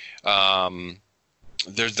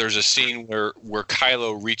there's a scene where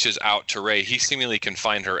Kylo reaches out to Rey. He seemingly can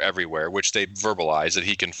find her everywhere, which they verbalize that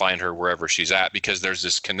he can find her wherever she's at, because there's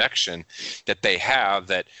this connection that they have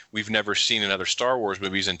that we've never seen in other Star Wars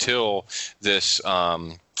movies until this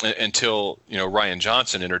until Rian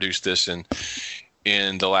Johnson introduced this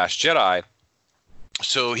in The Last Jedi.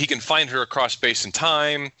 So he can find her across space and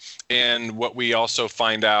time, and what we also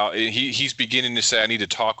find out, he's beginning to say, "I need to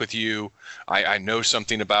talk with you. I know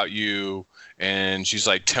something about you." And she's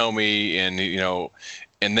like, "Tell me," and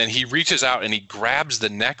and then he reaches out and he grabs the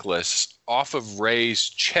necklace off of Rey's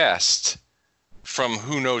chest from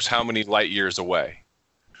who knows how many light years away,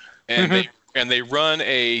 and they run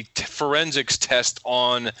a forensics test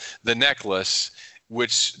on the necklace,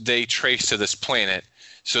 which they trace to this planet.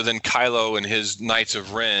 So then Kylo and his Knights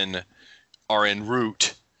of Ren are en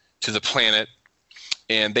route to the planet,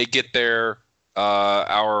 and they get there.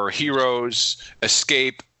 Our heroes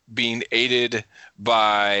escape, being aided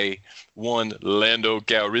by one Lando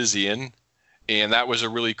Calrissian, and that was a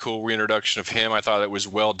really cool reintroduction of him. I thought it was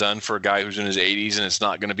well done for a guy who's in his 80s, and it's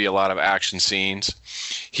not going to be a lot of action scenes.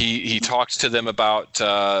 He talks to them about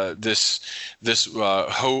this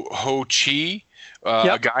Ho Chi.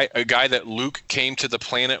 Yep. A guy that Luke came to the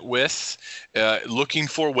planet with, looking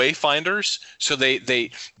for wayfinders. So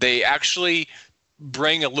they actually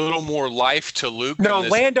bring a little more life to Luke. No,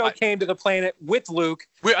 Lando came to the planet with Luke.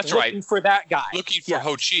 That's right. Looking for that guy. Looking for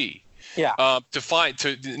Ho Chi. Yeah.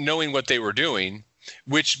 Knowing what they were doing,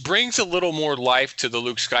 which brings a little more life to the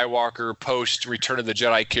Luke Skywalker post Return of the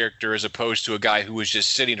Jedi character, as opposed to a guy who was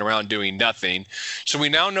just sitting around doing nothing. So we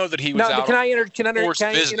now know that he was out. Can I interject?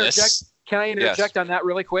 Can I interject on that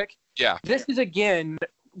really quick? Yeah. This is, again,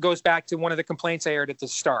 goes back to one of the complaints I aired at the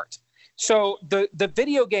start. So the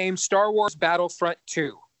video game Star Wars Battlefront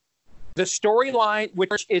 2, the storyline,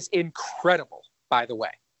 which is incredible, by the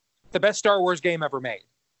way, The best Star Wars game ever made.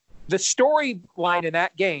 The storyline in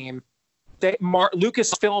that game that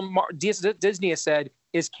Lucasfilm, Disney has said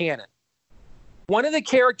is canon. One of the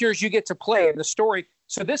characters you get to play in the story.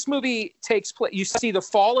 So this movie takes place. You see the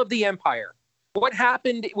fall of the Empire. What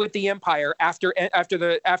happened with the Empire after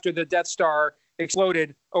the Death Star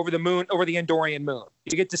exploded over the moon, over the Endorian moon?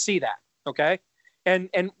 You get to see that, okay? And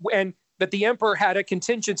that the Emperor had a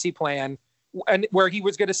contingency plan, and where he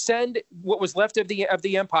was going to send what was left of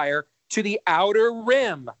the Empire to the Outer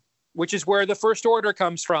Rim, which is where the First Order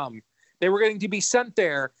comes from. They were going to be sent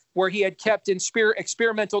there, where he had kept in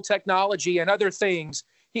experimental technology and other things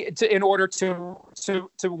in order to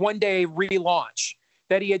one day relaunch.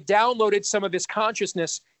 That he had downloaded some of his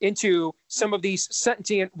consciousness into some of these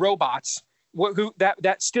sentient robots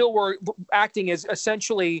that still were acting as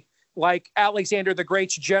essentially like Alexander the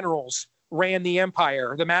Great's generals ran the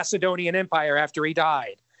empire, the Macedonian Empire, after he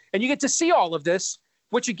died. And you get to see all of this,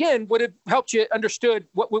 which again would have helped you understood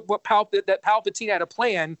that Palpatine had a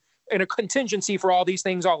plan and a contingency for all these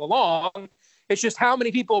things all along. It's just how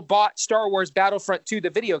many people bought Star Wars Battlefront 2, the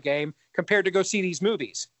video game, compared to go see these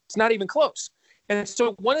movies. It's not even close. And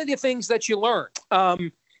so one of the things that you learn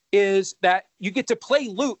is that you get to play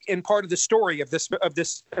Luke in part of the story of this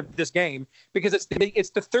game, because it's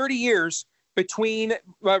the 30 years between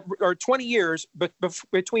or 20 years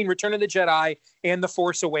between Return of the Jedi and The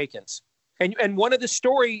Force Awakens. And one of the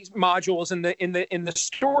story modules in the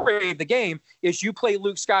story of the game is you play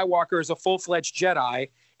Luke Skywalker as a full-fledged Jedi,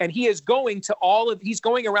 and he's going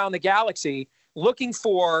around the galaxy looking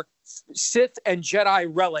for Sith and Jedi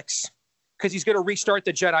relics, because he's going to restart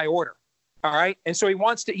the Jedi Order. All right. And so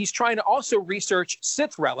he's trying to also research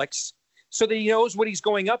Sith relics so that he knows what he's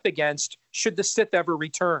going up against should the Sith ever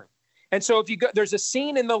return. And so there's a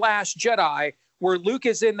scene in The Last Jedi where Luke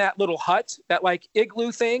is in that little hut, that like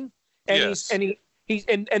igloo thing. And yes. And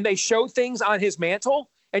they show things on his mantle,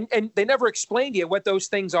 and they never explain to you what those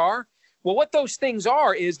things are. Well, what those things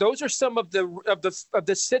are is those are some of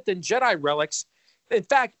the Sith and Jedi relics. In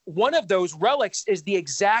fact, one of those relics is the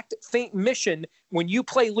exact mission when you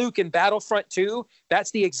play Luke in Battlefront 2.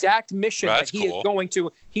 That's the exact mission that he's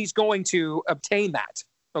going to obtain that.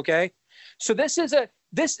 Okay. So this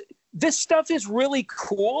stuff is really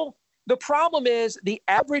cool. The problem is the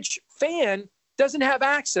average fan doesn't have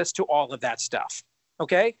access to all of that stuff.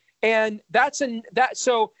 Okay. And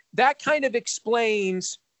so that kind of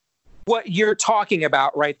explains what you're talking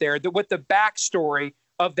about right there, what the backstory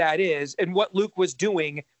of that is and what Luke was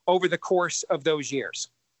doing over the course of those years.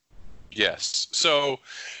 Yes. So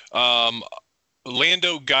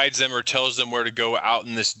Lando guides them or tells them where to go out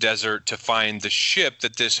in this desert to find the ship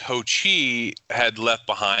that this Ho Chi had left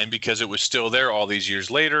behind, because it was still there all these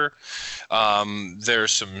years later.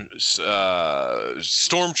 There's some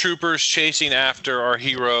stormtroopers chasing after our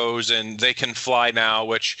heroes, and they can fly now,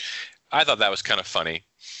 which I thought that was kind of funny.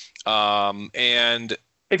 And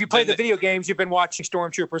if you play the video games, you've been watching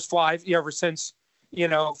stormtroopers fly ever since,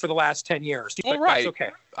 for the last 10 years. Well, right. That's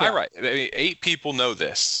okay. Yeah. All right. I mean, 8 people know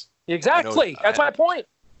this. Exactly. That's my point.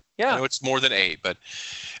 Yeah. I know it's more than 8,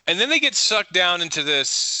 and then they get sucked down into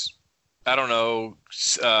this, I don't know,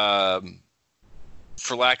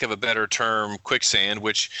 for lack of a better term, quicksand,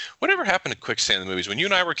 which whatever happened to quicksand in the movies? When you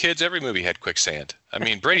and I were kids, every movie had quicksand. I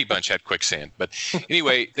mean, Brady Bunch had quicksand. But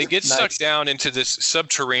anyway, they get sucked down into this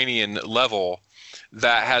subterranean level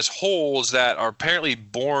that has holes that are apparently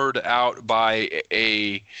bored out by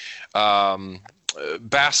a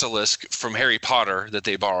basilisk from Harry Potter that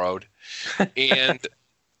they borrowed.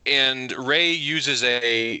 And Rey uses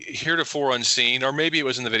a heretofore unseen, or maybe it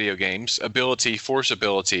was in the video games, force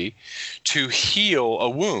ability, to heal a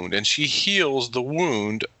wound. And she heals the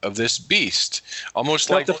wound of this beast. Almost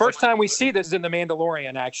like the first time we see this is in The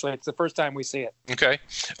Mandalorian, actually. It's the first time we see it. Okay.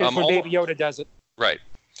 It's when Baby Yoda does it. Right.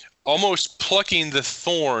 Almost plucking the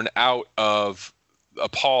thorn out of a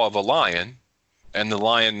paw of a lion, and the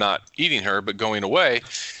lion not eating her but going away.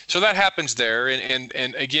 So that happens there, and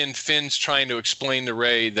again, Finn's trying to explain to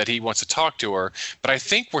Rey that he wants to talk to her, but I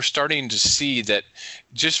think we're starting to see that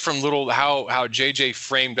just from how JJ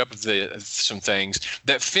framed up some things,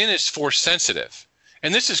 that Finn is force sensitive.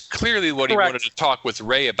 And this is clearly what Correct. He wanted to talk with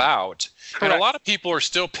Rey about. Correct. And a lot of people are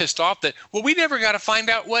still pissed off that, well, we never got to find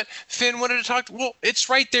out what Finn wanted to talk to. Well, it's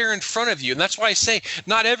right there in front of you. And that's why I say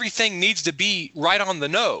not everything needs to be right on the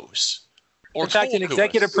nose. In fact, an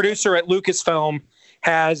executive producer at Lucasfilm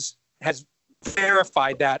has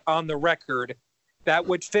verified that on the record, that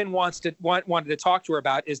what Finn wanted to talk to her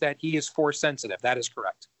about is that he is force sensitive. That is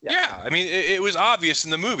correct. Yeah, I mean, it was obvious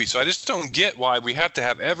in the movie, so I just don't get why we have to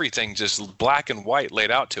have everything just black and white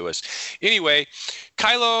laid out to us. Anyway,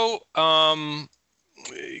 Kylo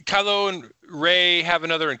Kylo and Rey have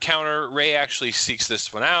another encounter. Rey actually seeks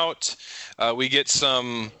this one out. We get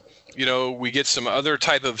some other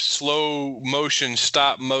type of slow motion,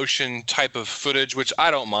 stop motion type of footage, which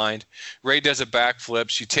I don't mind. Rey does a backflip.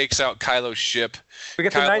 She takes out Kylo's ship. We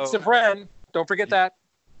get the Knights of Ren. Don't forget that.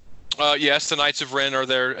 Yes, the Knights of Ren are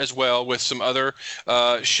there as well with some other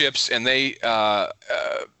ships, and they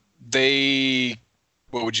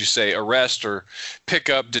what would you say, arrest or pick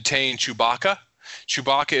up, detain Chewbacca.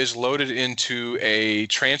 Chewbacca is loaded into a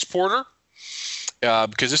transporter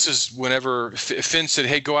because this is whenever Finn said,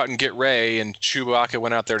 "Hey, go out and get Rey," and Chewbacca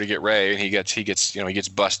went out there to get Rey, and he gets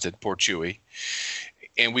busted. Poor Chewie,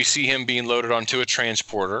 and we see him being loaded onto a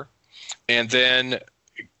transporter, and then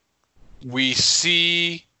we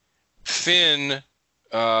see Finn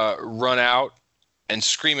run out and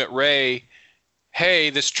scream at Rey, "Hey,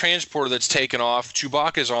 this transporter that's taken off,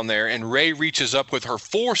 Chewbacca's on there," and Rey reaches up with her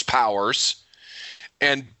force powers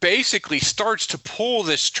and basically starts to pull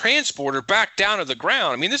this transporter back down to the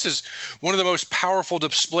ground. I mean, this is one of the most powerful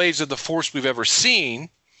displays of the Force we've ever seen.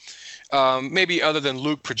 Maybe other than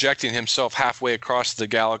Luke projecting himself halfway across the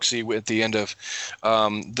galaxy at the end of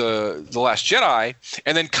the Last Jedi,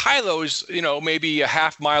 and then Kylo is maybe a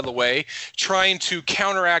half mile away trying to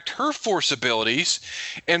counteract her Force abilities,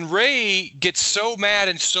 and Rey gets so mad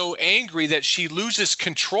and so angry that she loses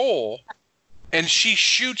control, and she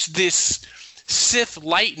shoots this Sith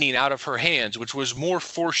lightning out of her hands, which was more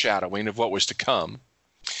foreshadowing of what was to come,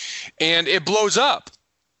 and it blows up.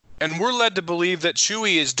 And we're led to believe that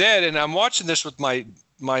Chewie is dead. And I'm watching this with my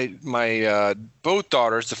both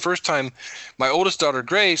daughters. The first time, my oldest daughter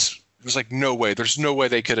Grace was like, "No way! There's no way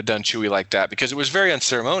they could have done Chewie like that," because it was very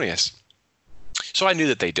unceremonious. So I knew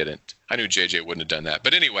that they didn't. I knew JJ wouldn't have done that.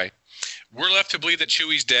 But anyway, we're left to believe that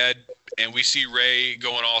Chewie's dead, and we see Rey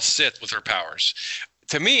going all Sith with her powers.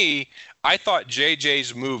 To me, I thought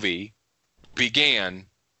JJ's movie began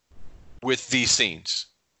with these scenes.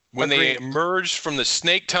 When they emerged from the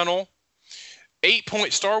snake tunnel,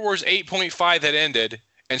 Star Wars 8.5 had ended,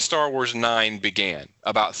 and Star Wars 9 began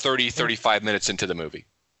about 35 minutes into the movie.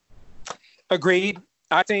 Agreed.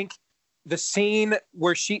 I think the scene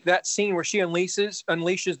where she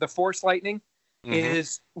unleashes the Force lightning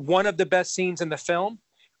is one of the best scenes in the film.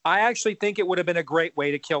 I actually think it would have been a great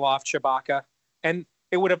way to kill off Chewbacca, and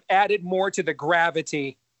it would have added more to the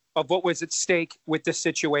gravity of what was at stake with this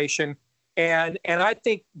situation. And I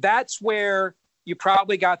think that's where you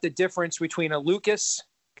probably got the difference between a Lucas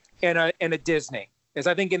and a Disney. Is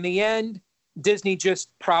I think in the end, Disney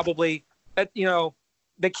just probably,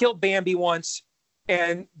 they killed Bambi once,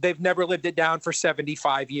 and they've never lived it down for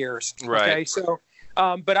 75 years. Right. Okay, so,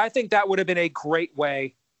 but I think that would have been a great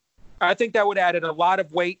way. I think that would have added a lot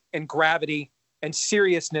of weight and gravity and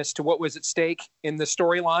seriousness to what was at stake in the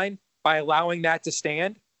storyline by allowing that to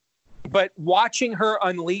stand. But watching her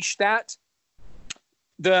unleash that,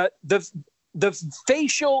 the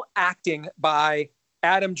facial acting by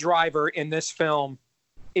Adam Driver in this film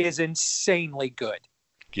is insanely good.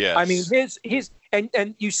 Yes. I mean, his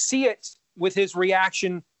and you see it with his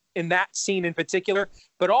reaction in that scene in particular,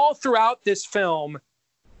 but all throughout this film,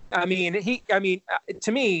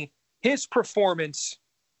 to me, his performance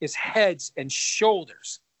is heads and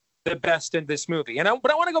shoulders the best in this movie.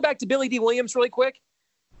 But I want to go back to Billy D. Williams really quick.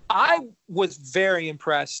 I was very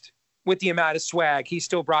impressed with the amount of swag he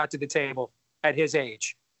still brought to the table at his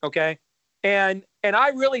age. Okay. And I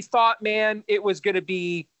really thought, man, it was going to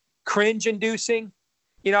be cringe inducing.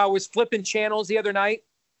 I was flipping channels the other night,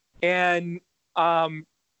 and I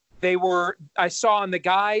saw on the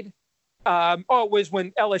guide, it was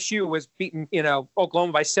when LSU was beating,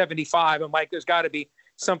 Oklahoma by 75. I'm like, there's got to be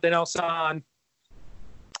something else on.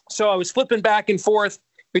 So I was flipping back and forth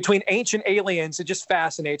between Ancient Aliens. It just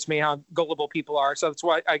fascinates me how gullible people are. So that's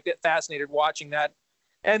why I get fascinated watching that.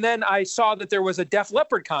 And then I saw that there was a Def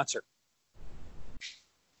Leppard concert.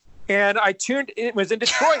 And it was in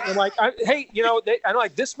Detroit. And I'm like, I'm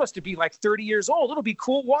like, this must be like 30 years old. It'll be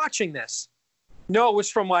cool watching this. No, it was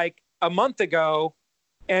from like a month ago.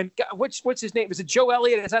 And what's his name? Is it Joe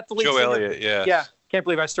Elliott? Is that the lead singer? Joe Elliott, yeah. Yeah. Can't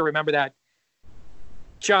believe I still remember that.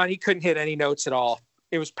 John, he couldn't hit any notes at all.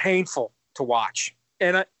 It was painful to watch.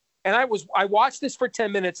 And I watched this for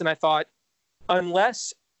 10 minutes, and I thought,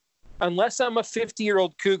 unless I'm a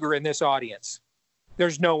 50-year-old cougar in this audience,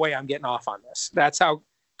 there's no way I'm getting off on this. That's how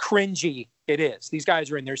cringy it is. These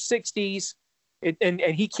guys are in their 60s, and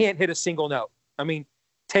he can't hit a single note. I mean,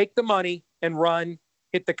 take the money and run,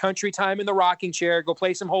 hit the country time in the rocking chair, go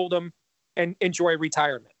play some Hold'em, and enjoy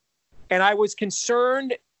retirement. And I was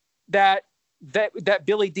concerned that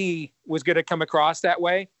Billy D was going to come across that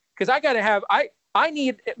way, because I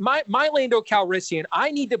need my Lando Calrissian.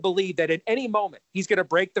 I need to believe that at any moment he's going to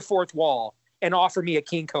break the fourth wall and offer me a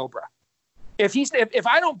king cobra. If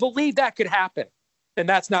I don't believe that could happen, then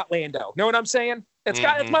that's not Lando. Know what I'm saying? That's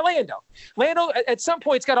my Lando. Lando at some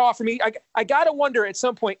point, it's got to offer me. I got to wonder at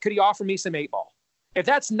some point, could he offer me some 8-ball? If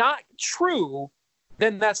that's not true,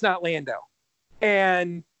 then that's not Lando.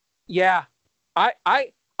 And yeah, I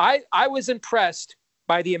was impressed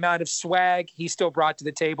by the amount of swag he still brought to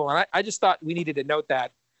the table. And I just thought we needed to note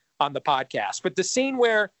that on the podcast. But the scene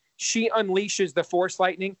where she unleashes the Force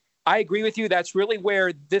lightning, I agree with you. That's really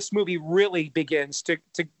where this movie really begins to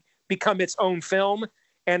become its own film.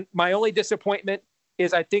 And my only disappointment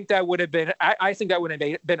is I think that would have been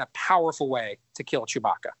a powerful way to kill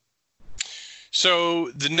Chewbacca.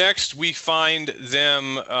 So the next we find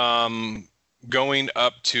them going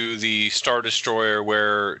up to the Star Destroyer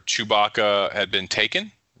where Chewbacca had been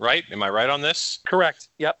taken, right? Am I right on this? Correct.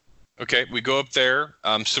 Yep. Okay, we go up there.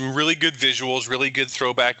 Some really good visuals, really good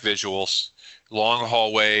throwback visuals. Long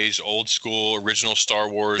hallways, old school, original Star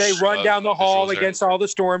Wars. They run down the hall against all the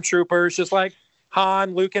stormtroopers, just like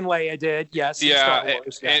Han, Luke, and Leia did. Yes. Yeah,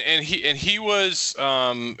 and he was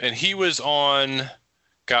on.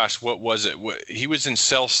 Gosh, what was it? He was in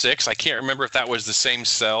cell 6. I can't remember if that was the same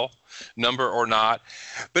cell number or not.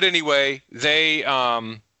 But anyway, they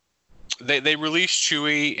released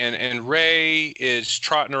Chewie, and Rey is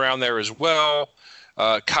trotting around there as well.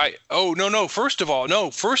 First of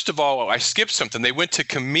all, I skipped something. They went to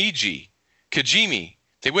Kajimi.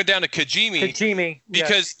 They went down to Kajimi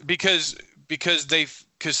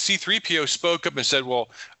because C-3PO spoke up and said, "Well,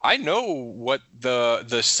 I know what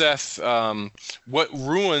the Sith, what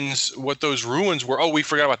those ruins were. Oh, we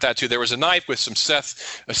forgot about that too. There was a knife with some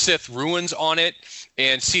Sith ruins on it,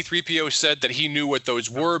 and C-3PO said that he knew what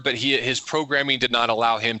those were, but his programming did not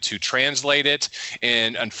allow him to translate it.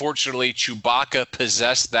 And unfortunately, Chewbacca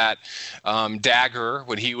possessed that dagger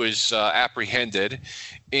when he was apprehended,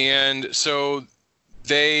 and so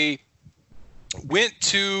they went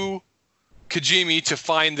to Kajimi to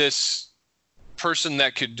find this person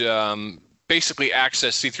that could basically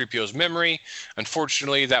access C-3PO's memory.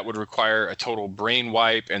 Unfortunately, that would require a total brain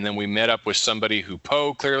wipe, and then we met up with somebody who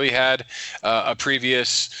Poe clearly had a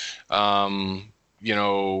previous,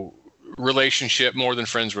 relationship, more than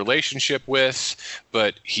friends relationship with,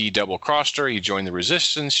 but he double-crossed her. He joined the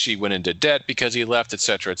Resistance. She went into debt because he left,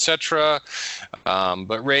 etc., etc.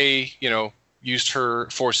 But Rey, used her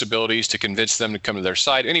Force abilities to convince them to come to their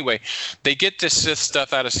side. Anyway, they get this Sith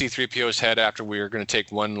stuff out of C-3PO's head after we are going to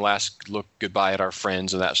take one last look goodbye at our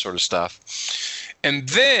friends and that sort of stuff. And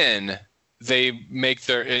then they make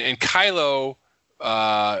and Kylo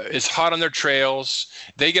is hot on their trails.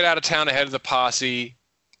 They get out of town ahead of the posse,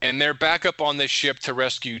 and they're back up on this ship to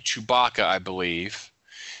rescue Chewbacca, I believe.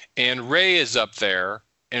 And Rey is up there.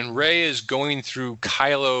 And Rey is going through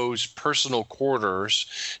Kylo's personal quarters,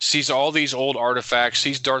 sees all these old artifacts,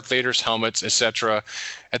 sees Darth Vader's helmets, etc.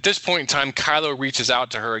 At this point in time, Kylo reaches out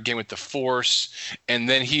to her again with the Force, and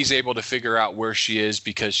then he's able to figure out where she is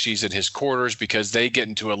because she's in his quarters, because they get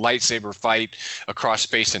into a lightsaber fight across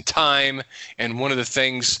space and time. And one of the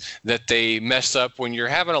things that they mess up, when you're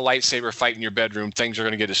having a lightsaber fight in your bedroom, things are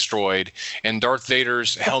going to get destroyed. And Darth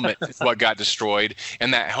Vader's helmet is what got destroyed,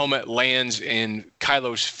 and that helmet lands in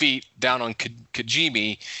Kylo's feet down on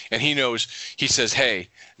Kajimi, and he says, "Hey,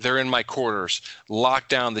 they're in my quarters. Lock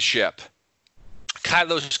down the ship."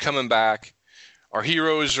 Kylo's coming back. Our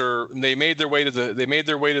heroes they made their way to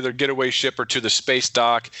their getaway ship or to the space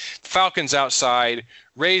dock. Falcon's outside.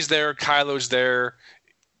 Rey's there. Kylo's there.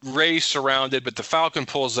 Rey's surrounded, but the Falcon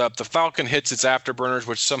pulls up. The Falcon hits its afterburners,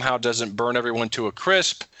 which somehow doesn't burn everyone to a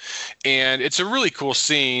crisp. And it's a really cool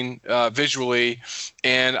scene visually.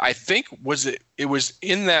 And I think it was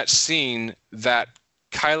in that scene that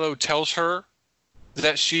Kylo tells her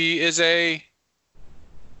that she is a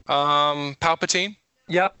Palpatine?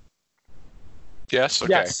 Yep. Yes.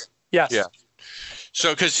 Okay. Yes. Yeah.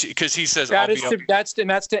 So because he says that's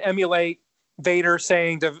to emulate Vader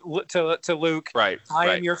saying to Luke, right,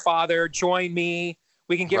 I am your father. Join me.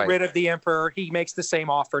 We can get rid of the Emperor. He makes the same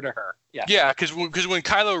offer to her. Yeah. Yeah, because when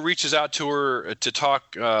Kylo reaches out to her to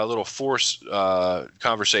talk a little Force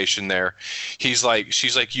conversation there, she's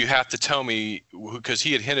like, you have to tell me, because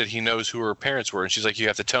he had hinted he knows who her parents were, and she's like, you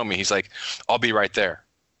have to tell me. He's like, I'll be right there.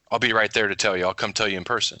 I'll be right there to tell you. I'll come tell you in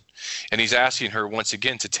person. And he's asking her once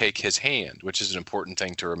again to take his hand, which is an important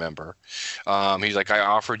thing to remember. He's like, I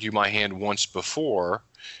offered you my hand once before,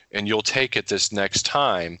 and you'll take it this next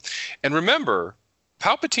time. And remember,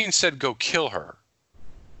 Palpatine said go kill her.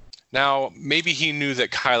 Now, maybe he knew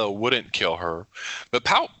that Kylo wouldn't kill her, but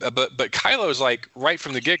Kylo's like, right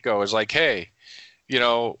from the get-go, is like, hey, you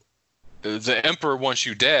know, the Emperor wants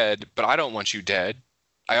you dead, but I don't want you dead.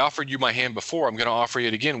 I offered you my hand before. I'm going to offer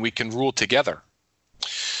it again. We can rule together.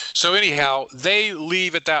 So anyhow, they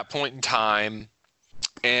leave at that point in time,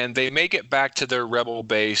 and they make it back to their rebel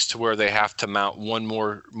base to where they have to mount one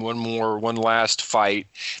last fight.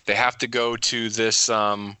 They have to go to this.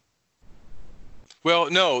 Where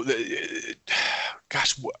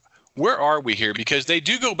are we here? Because they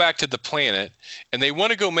do go back to the planet, and they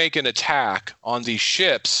want to go make an attack on these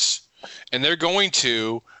ships, and they're going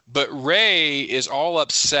to. But Rey is all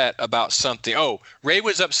upset about something. Oh, Rey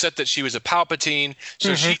was upset that she was a Palpatine,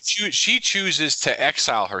 so she chooses to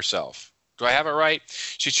exile herself. Do I have it right?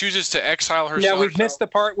 She chooses to exile herself. Yeah, we've missed the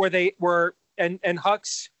part where they were and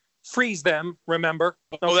Hux frees them. Remember?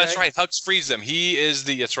 Oh, that's right. Hux frees them.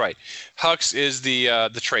 That's right. Hux is the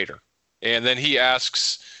traitor, and then he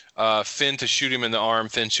asks Finn to shoot him in the arm.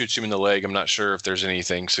 Finn shoots him in the leg. I'm not sure if there's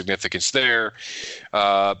anything significance there,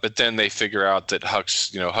 but then they figure out that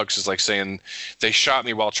Hux is like saying they shot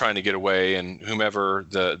me while trying to get away, and whomever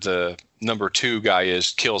the number 2 guy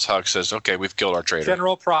is kills Hux, says, okay, we've killed our traitor.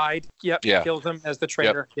 General Pride, kills him as the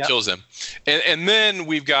traitor. Yep. Kills him, and then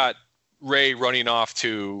we've got Rey running off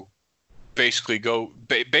to basically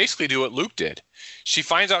do what Luke did. She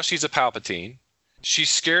finds out she's a Palpatine.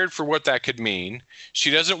 She's scared for what that could mean.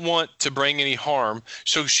 She doesn't want to bring any harm,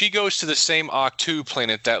 so she goes to the same Ahch-To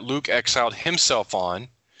planet that Luke exiled himself on,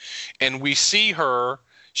 and we see her.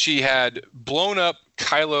 She had blown up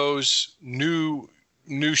Kylo's new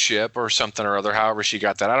ship or something or other. However, she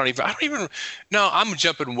got that. I don't even. No, I'm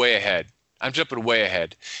jumping way ahead.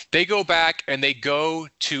 They go back and they go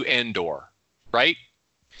to Endor, right?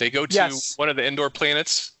 They go to one of the Endor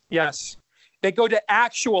planets. Yes. They go to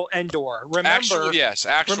actual Endor. Remember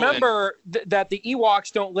that the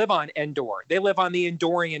Ewoks don't live on Endor. They live on the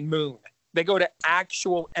Endorian moon. They go to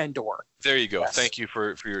actual Endor. There you go. Yes. Thank you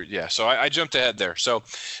for your So I jumped ahead there. So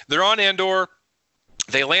they're on Endor.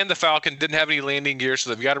 They land the Falcon, didn't have any landing gear, so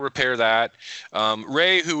they've got to repair that.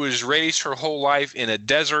 Rey, who was raised her whole life in a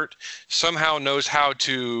desert, somehow knows how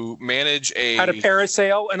to manage how to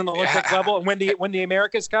parasail at an Olympic level and win the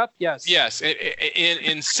America's Cup. Yes. Yes,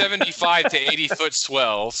 in 75 to 80 foot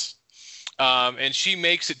swells. And she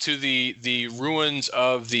makes it to the ruins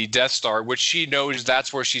of the Death Star, which she knows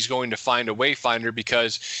that's where she's going to find a Wayfinder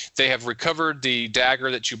because they have recovered the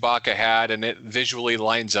dagger that Chewbacca had, and it visually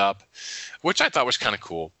lines up, which I thought was kind of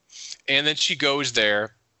cool. And then she goes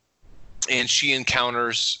there, and she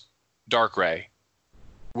encounters Dark Rey,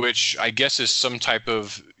 which I guess is some type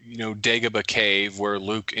of Dagobah cave where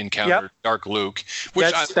Luke encountered Dark Luke.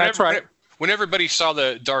 Which that's right. When everybody saw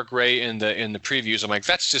the Dark Rey in the previews, I'm like,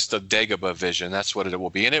 that's just a Dagobah vision. That's what it will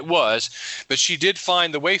be, and it was. But she did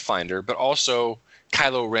find the Wayfinder, but also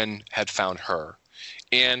Kylo Ren had found her,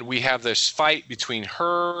 and we have this fight between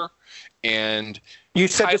her and. You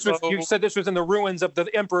said this was in the ruins of the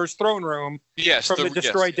Emperor's throne room. Yes, from the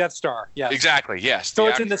destroyed Death Star. Yes, exactly. Yes. So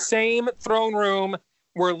it's in the same throne room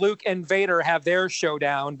where Luke and Vader have their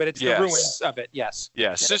showdown, but it's the ruins of it. Yes.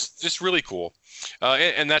 Yes. Just really cool,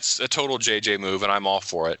 and that's a total JJ move, and I'm all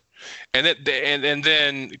for it. And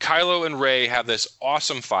then Kylo and Rey have this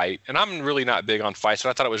awesome fight, and I'm really not big on fights,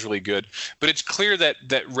 but I thought it was really good. But it's clear that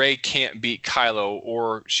Rey can't beat Kylo,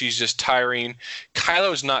 or she's just tiring.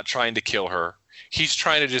 Kylo's not trying to kill her. He's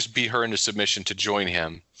trying to just beat her into submission to join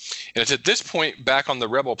him. And it's at this point, back on the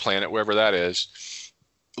Rebel planet, wherever that is,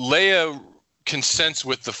 Leia consents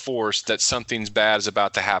with the Force that something's bad is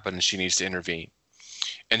about to happen and she needs to intervene.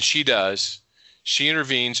 And she does. She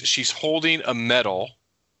intervenes. She's holding a medal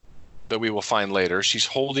that we will find later. She's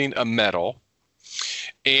holding a medal.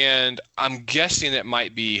 And I'm guessing it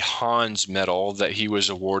might be Han's medal that he was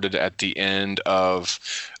awarded at the end of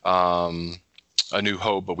A New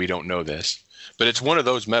Hope, but we don't know this. But it's one of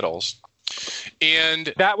those medals.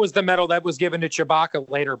 And that was the medal that was given to Chewbacca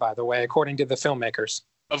later, by the way, according to the filmmakers.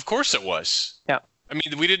 Of course it was. Yeah. I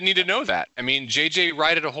mean, we didn't need to know that. I mean, JJ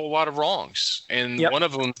righted a whole lot of wrongs. And one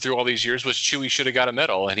of them through all these years was Chewie should have got a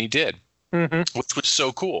medal, and he did, which was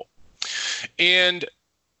so cool. And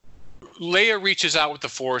Leia reaches out with the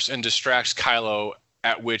Force and distracts Kylo,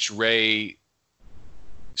 at which Rey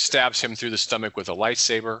stabs him through the stomach with a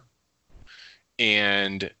lightsaber.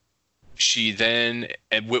 And she then,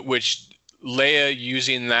 which Leia,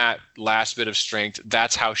 using that last bit of strength,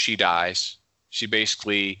 that's how she dies. She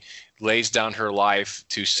basically lays down her life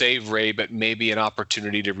to save Rey, but maybe an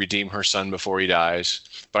opportunity to redeem her son before he dies.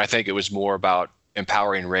 But I think it was more about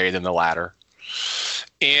empowering Rey than the latter.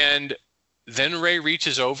 And then Rey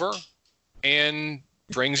reaches over and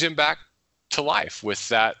brings him back to life with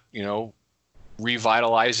that,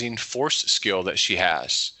 revitalizing Force skill that she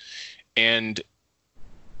has. And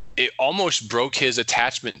it almost broke his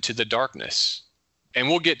attachment to the darkness. And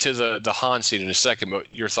we'll get to the Han scene in a second,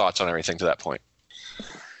 but your thoughts on everything to that point.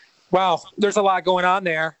 Wow, there's a lot going on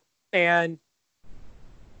there. And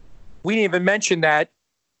we didn't even mention that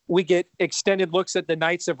we get extended looks at the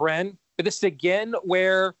Knights of Ren. But this is again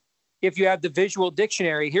where, if you have the visual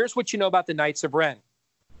dictionary, here's what you know about the Knights of Ren.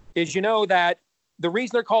 Is you know that the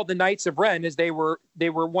reason they're called the Knights of Ren is they were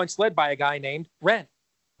once led by a guy named Ren.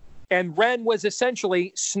 And Ren was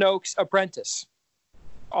essentially Snoke's apprentice.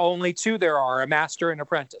 Only two there are, a master and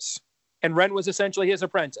apprentice. And Ren was essentially his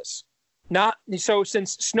apprentice. So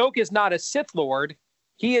since Snoke is not a Sith Lord,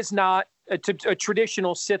 he is not a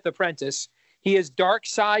traditional Sith apprentice. He is dark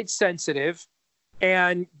side sensitive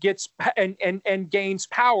and gets and gains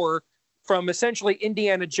power from essentially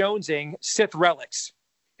Indiana Jonesing Sith relics.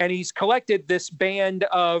 And he's collected this band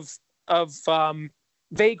of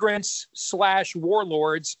vagrants /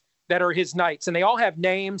 warlords that are his knights. And they all have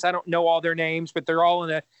names. I don't know all their names, but they're all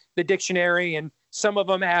in the dictionary. And some of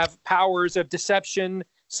them have powers of deception.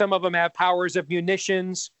 Some of them have powers of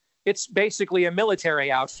munitions. It's basically a military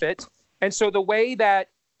outfit. And so the way that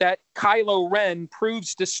Kylo Ren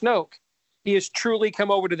proves to Snoke he has truly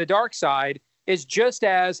come over to the dark side is just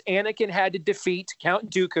as Anakin had to defeat Count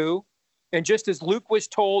Dooku, and just as Luke was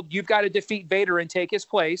told, you've got to defeat Vader and take his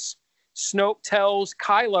place, Snoke tells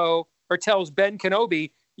Ben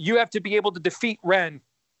Kenobi, you have to be able to defeat Ren,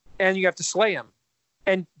 and you have to slay him.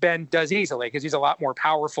 And Ben does easily, because he's a lot more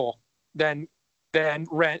powerful than Ren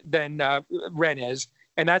is.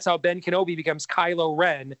 And that's how Ben Kenobi becomes Kylo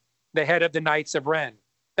Ren, the head of the Knights of Ren.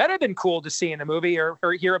 That'd have been cool to see in a movie or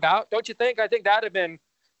hear about, don't you think? I think that'd have been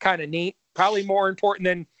kind of neat. Probably more important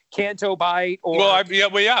than Canto Bight. I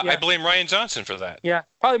blame Rian Johnson for that. Yeah,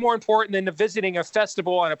 probably more important than visiting a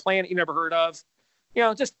festival on a planet you never heard of.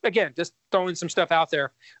 Just throwing some stuff out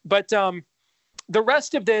there. But the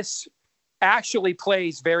rest of this actually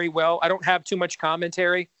plays very well. I don't have too much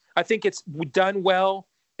commentary. I think it's done well.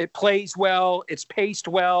 It plays well. It's paced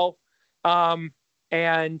well.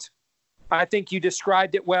 And I think you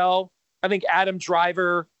described it well. I think Adam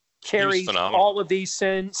Driver carries all of these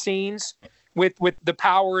scenes with the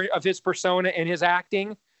power of his persona and his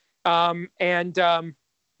acting. And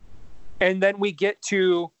then we get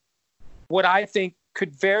to what I think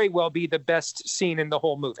could very well be the best scene in the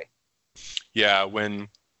whole movie. Yeah, when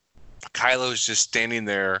Kylo's just standing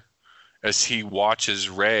there as he watches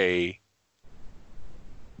Rey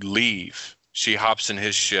leave. She hops in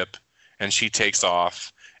his ship and she takes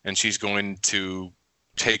off, and she's going to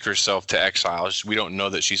take herself to exile. We don't know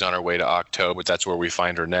that she's on her way to Ahch-To, but that's where we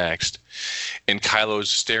find her next. And Kylo's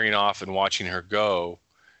staring off and watching her go,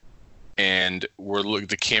 and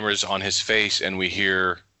the camera's on his face, and we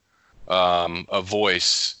hear a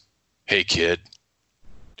voice, "Hey kid,"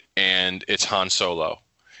 and it's Han Solo.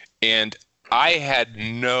 And I had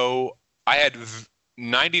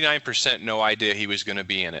 99% no idea he was going to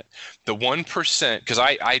be in it. The 1%, because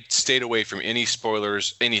I stayed away from any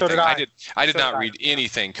spoilers, anything. So did I. I did not read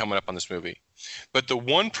anything coming up on this movie. But the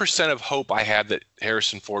 1% of hope I had that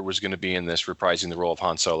Harrison Ford was going to be in this, reprising the role of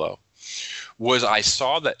Han Solo, was I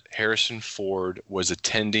saw that Harrison Ford was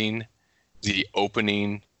attending the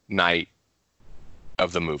opening night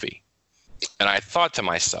of the movie. And I thought to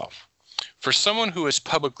myself, for someone who has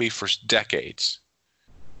publicly for decades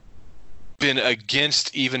been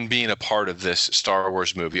against even being a part of this Star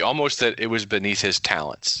Wars movie, almost that it was beneath his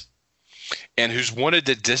talents, and who's wanted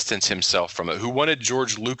to distance himself from it, who wanted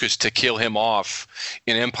George Lucas to kill him off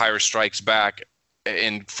in Empire Strikes Back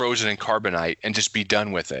in Frozen in Carbonite and just be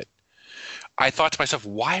done with it. I thought to myself,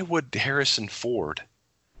 why would Harrison Ford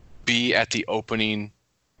be at the opening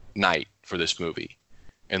night for this movie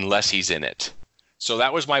unless he's in it? So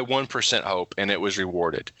that was my 1% hope, and it was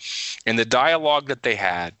rewarded. And the dialogue that they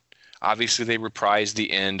had, obviously, they reprised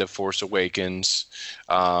the end of Force Awakens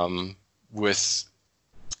with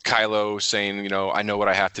Kylo saying, I know what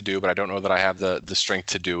I have to do, but I don't know that I have the strength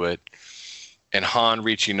to do it. And Han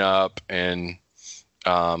reaching up and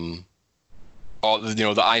all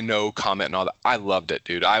the I know comment and all that. I loved it,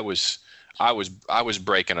 dude. I was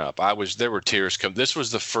breaking up. There were tears come. This was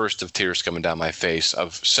the first of tears coming down my face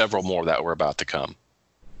of several more that were about to come.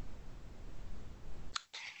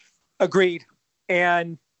 Agreed.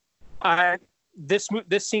 And this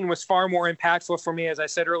scene was far more impactful for me, as I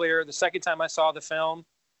said earlier, the second time I saw the film,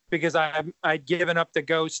 because I'd given up the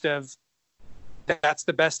ghost of that's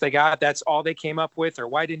the best they got, that's all they came up with, or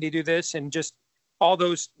why didn't he do this, and just all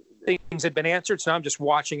those things had been answered. So I'm just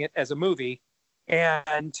watching it as a movie,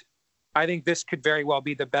 and I think this could very well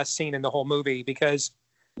be the best scene in the whole movie, because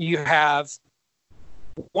you have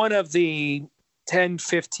one of the 10,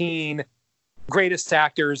 15 greatest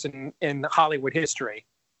actors in Hollywood history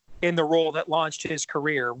in the role that launched his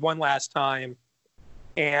career one last time.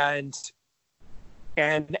 And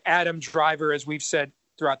Adam Driver, as we've said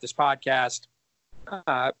throughout this podcast,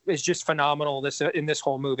 is just phenomenal in this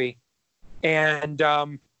whole movie. And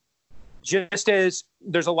just as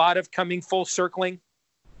there's a lot of coming full circling,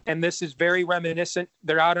 and this is very reminiscent.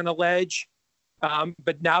 They're out on a ledge,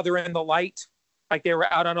 but now they're in the light, like they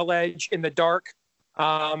were out on a ledge in the dark,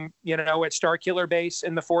 at Starkiller Base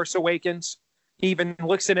in The Force Awakens. He even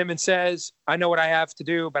looks at him and says, I know what I have to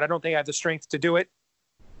do, but I don't think I have the strength to do it.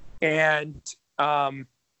 And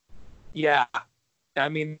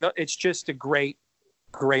it's just a great,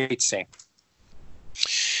 great scene.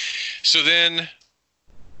 So then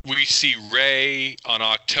we see Rey on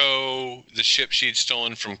Ahch-To, the ship she had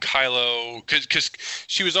stolen from Kylo, because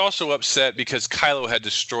she was also upset because Kylo had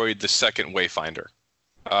destroyed the second Wayfinder.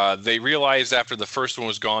 They realized after the first one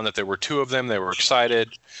was gone that there were two of them. They were excited.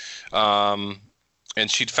 And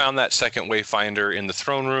she'd found that second Wayfinder in the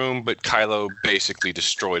throne room, but Kylo basically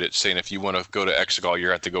destroyed it, saying, if you want to go to Exegol, you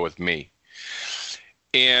have to go with me.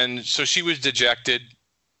 And so she was dejected,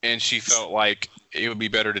 and she felt like it would be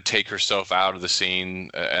better to take herself out of the scene,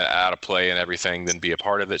 out of play and everything, than be a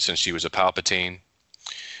part of it, since she was a Palpatine.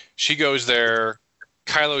 She goes there.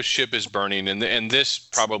 Kylo's ship is burning, and this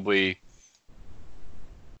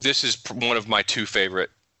is one of my two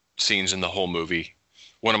favorite scenes in the whole movie.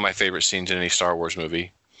 One of my favorite scenes in any Star Wars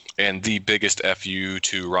movie, and the biggest FU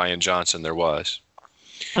to Rian Johnson there was.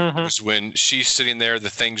 Was when she's sitting there,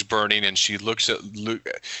 the thing's burning, and she looks at the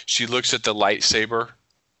lightsaber,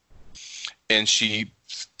 and she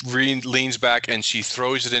leans back and she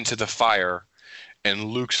throws it into the fire, and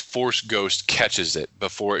Luke's Force Ghost catches it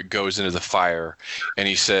before it goes into the fire, and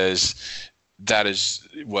he says,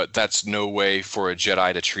 "That's no way for a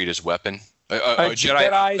Jedi to treat his weapon." A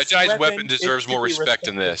Jedi's weapon deserves more respect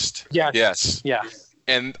than this. Yes. Yeah.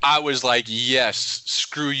 And I was like, yes,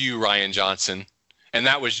 screw you, Rian Johnson. And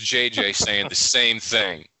that was JJ saying the same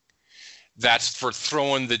thing. That's for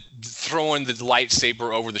throwing the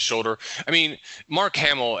lightsaber over the shoulder. I mean, Mark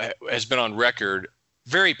Hamill has been on record,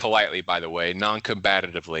 very politely, by the way,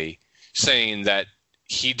 non-combatively, saying that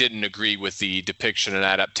he didn't agree with the depiction and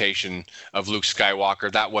adaptation of Luke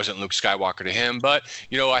Skywalker. That wasn't Luke Skywalker to him. But,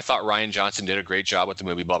 I thought Rian Johnson did a great job with the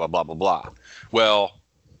movie, blah, blah, blah, blah, blah. Well,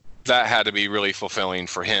 that had to be really fulfilling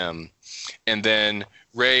for him. And then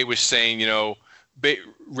Rey was saying,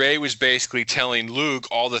 Rey was basically telling Luke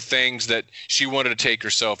all the things that she wanted to take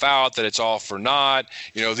herself out, that it's all for naught.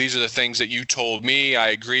 These are the things that you told me. I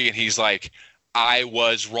agree. And he's like, I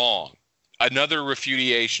was wrong. Another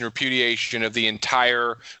repudiation of the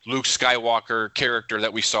entire Luke Skywalker character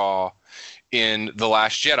that we saw in The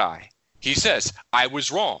Last Jedi. He says, I was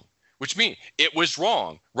wrong, which means it was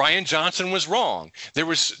wrong. Rian Johnson was wrong. There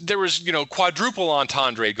was quadruple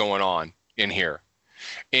entendre going on in here.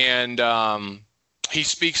 And he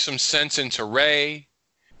speaks some sense into Rey.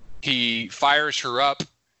 He fires her up.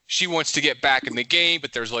 She wants to get back in the game,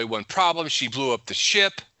 but there's only one problem. She blew up the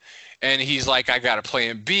ship. And he's like, I got a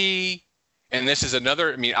plan B. And this is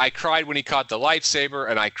another, I cried when he caught the lightsaber,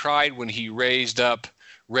 and I cried when he raised up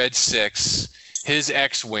Red 6, his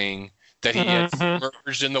X-Wing, that he had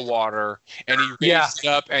submerged in the water, and he raised it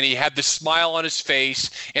up, and he had the smile on his face,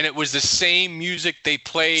 and it was the same music they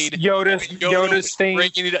played. Yoda's thing.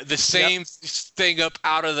 Breaking the same thing up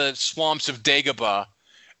out of the swamps of Dagobah.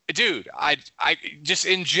 Dude, I just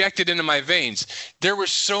injected into my veins. There were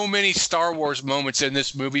so many Star Wars moments in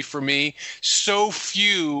this movie for me. So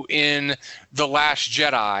few in The Last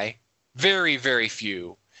Jedi. Very, very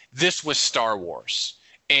few. This was Star Wars.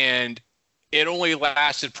 And it only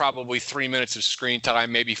lasted probably 3 minutes of screen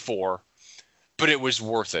time, maybe 4. But it was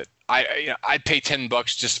worth it. I'd pay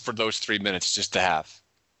 $10 just for those 3 minutes just to have.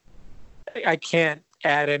 I can't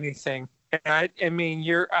add anything. I mean,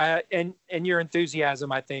 your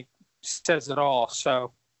enthusiasm, I think, says it all.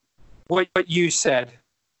 So, what you said,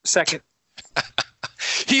 second.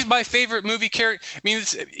 He's my favorite movie character. I mean,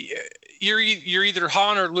 you're either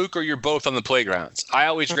Han or Luke, or you're both on the playgrounds. I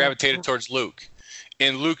always gravitated towards Luke,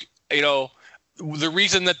 and Luke. The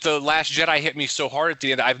reason that The Last Jedi hit me so hard at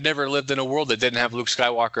the end, I've never lived in a world that didn't have Luke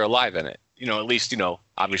Skywalker alive in it. At least,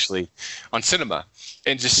 obviously on cinema.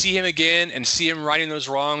 And to see him again and see him righting those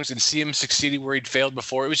wrongs and see him succeeding where he'd failed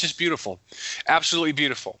before, it was just beautiful. Absolutely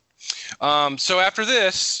beautiful. So after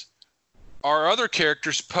this, our other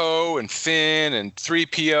characters, Poe and Finn and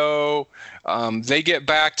 3PO, they get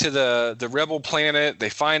back to the rebel planet. They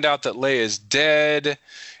find out that Leia's dead,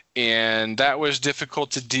 and that was difficult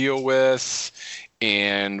to deal with.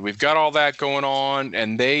 and we've got all that going on,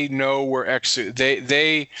 and they know where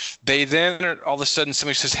they then all of a sudden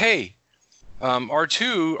somebody says, "Hey,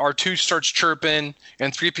 R2 starts chirping,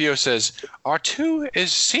 and 3PO says, R2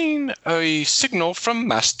 is seeing a signal from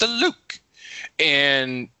Master Luke,"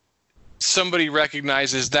 and somebody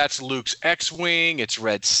recognizes that's Luke's X-Wing. It's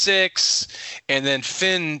Red 6. And then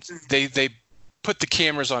Finn, they put the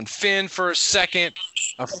cameras on Finn for a second,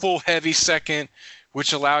 a full heavy second,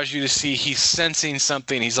 which allows you to see he's sensing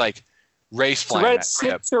something. He's like, Rey's flying Red that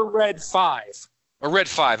 6 ship. or Red 5? Or Red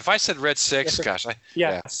 5. If I said Red 6, gosh.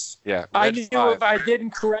 Yes. Yeah. I Red knew 5. if I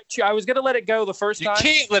didn't correct you, I was going to let it go the first time. You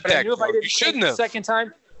can't let but I that knew go. If I didn't You shouldn't say it have. the second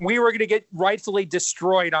time, we were going to get rightfully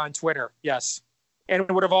destroyed on Twitter. Yes. And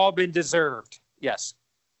it would have all been deserved. Yes.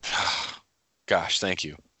 Gosh, thank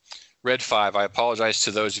you. Red 5, I apologize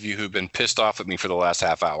to those of you who've been pissed off at me for the last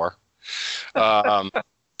half hour.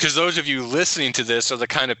 Because those of you listening to this are the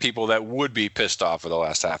kind of people that would be pissed off for the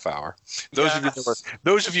last half hour.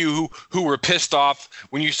 Those of you who were pissed off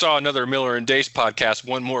when you saw another Miller and Dace podcast,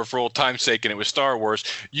 one more for old time's sake, and it was Star Wars,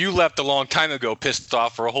 you left a long time ago pissed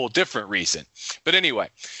off for a whole different reason. But anyway,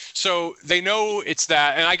 so they know it's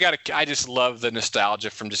that, and I just love the nostalgia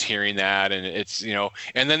from just hearing that, and it's, and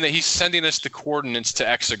then he's sending us the coordinates to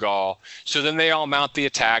Exegol. So then they all mount the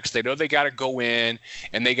attacks. They know they got to go in,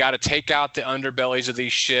 and they got to take out the underbellies of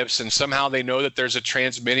these ships, and somehow they know that there's a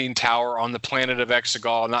transmitting tower on the planet of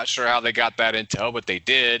Exegol. I'm not sure how they got that intel, but they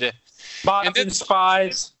did. Bottom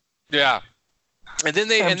spies. Yeah. And then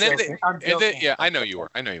I'm joking. Yeah, I know you were.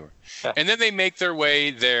 Yeah. And then they make their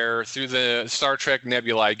way there through the Star Trek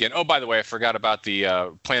Nebula again. Oh, by the way, I forgot about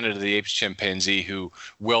the Planet of the Apes chimpanzee who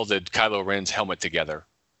welded Kylo Ren's helmet together.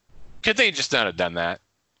 Could they just not have done that?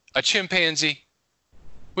 A chimpanzee?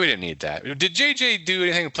 We didn't need that. Did JJ do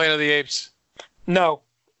anything in Planet of the Apes? No.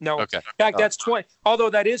 Okay. In fact, that's 20. Although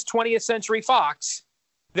that is 20th Century Fox,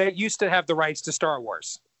 that used to have the rights to Star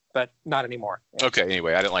Wars, but not anymore. Okay.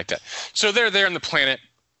 Anyway, I didn't like that. So they're there on the planet.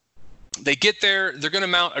 They get there. They're going to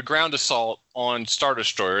mount a ground assault on Star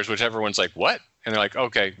Destroyers, which everyone's like, "What?" And they're like,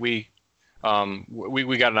 "Okay, we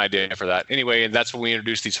got an idea for that." Anyway, and that's when we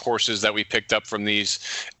introduced these horses that we picked up from these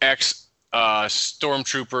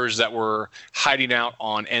stormtroopers that were hiding out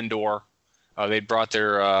on Endor. They brought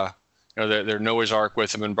their Noah's Ark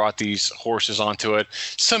with them and brought these horses onto it.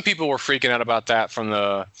 Some people were freaking out about that from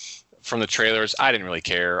the trailers. I didn't really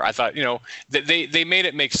care. I thought, they made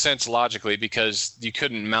it make sense logically because you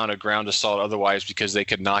couldn't mount a ground assault otherwise because they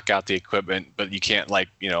could knock out the equipment, but you can't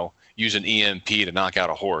use an EMP to knock out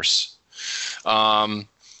a horse. And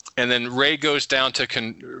then Rey goes down to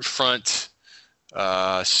confront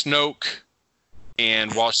Snoke.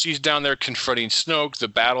 And while she's down there confronting Snoke, the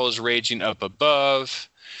battle is raging up above.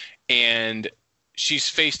 And she's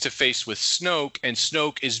face to face with Snoke, and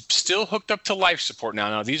Snoke is still hooked up to life support now.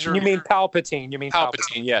 Now these are You mean Palpatine?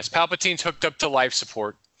 Palpatine? Yes, Palpatine's hooked up to life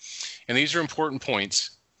support, and these are important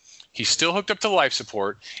points. He's still hooked up to life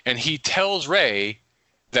support, and he tells Rey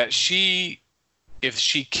that if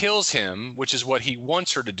she kills him, which is what he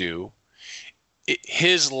wants her to do,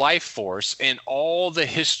 his life force and all the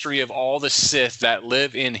history of all the Sith that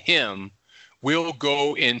live in him will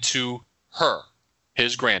go into her,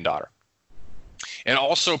 his granddaughter. And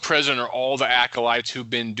also present are all the acolytes who've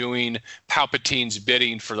been doing Palpatine's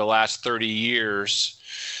bidding for the last 30 years.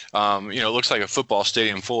 It looks like a football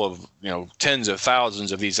stadium full of, tens of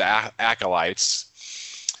thousands of these acolytes.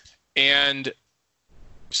 And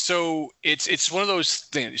so it's one of those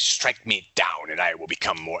things, strike me down and I will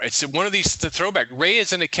become more. It's one of these, the throwback. Rey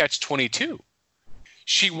is in a catch-22.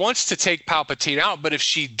 She wants to take Palpatine out, but if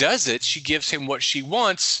she does it, she gives him what she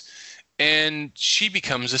wants, and she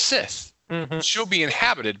becomes a Sith. Mm-hmm. She'll be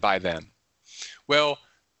inhabited by them. Well,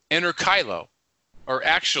 enter Kylo, or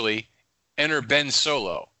actually, enter Ben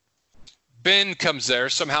Solo. Ben comes there.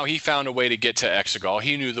 Somehow he found a way to get to Exegol.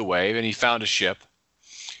 He knew the way, and he found a ship.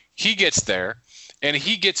 He gets there, and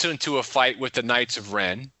he gets into a fight with the Knights of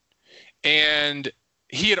Ren, and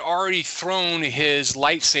he had already thrown his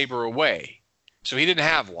lightsaber away, so he didn't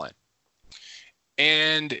have one.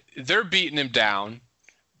 And they're beating him down.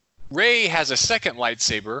 Rey has a second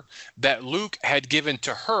lightsaber that Luke had given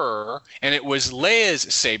to her, and it was Leia's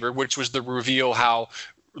saber, which was the reveal how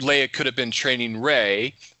Leia could have been training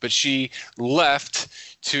Rey, but she left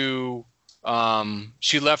her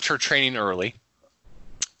training early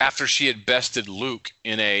after she had bested Luke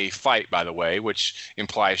in a fight, by the way, which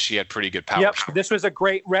implies she had pretty good power. Yep, this was a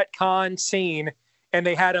great retcon scene, and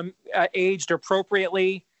they had him aged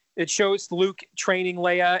appropriately. It shows Luke training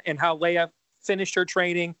Leia and how Leia finished her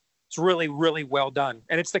training. It's really, really well done.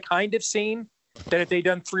 And it's the kind of scene that if they'd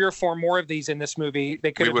done 3 or 4 more of these in this movie,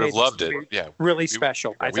 they could We have would made have loved this it. movie Yeah. really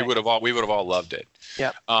special. I We think. would have all loved it.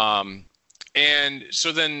 Yeah. And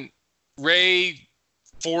so then Rey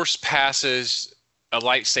force passes a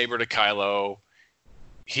lightsaber to Kylo.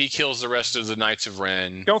 He kills the rest of the Knights of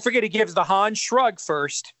Ren. Don't forget, he gives the Han shrug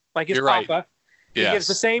first, like his You're right. papa. He Yes. gives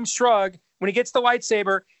the same shrug when he gets the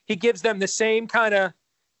lightsaber. He gives them the same kind of,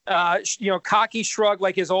 cocky shrug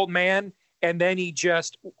like his old man, and then he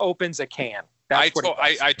just opens a can. That's what he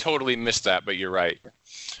does. I totally missed that, but you're right.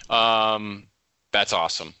 That's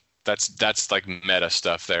awesome. That's like meta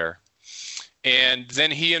stuff there. And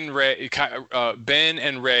then he and Rey, Ben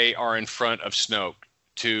and Rey are in front of Snoke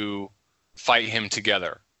to fight him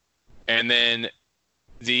together. And then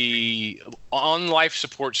the on life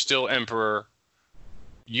support still Emperor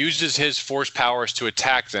uses his force powers to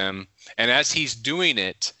attack them. And as he's doing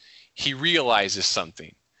it, he realizes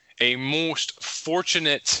something. A most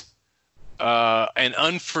fortunate and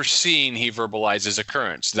unforeseen, he verbalizes,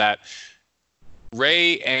 occurrence, that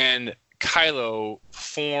Rey and Kylo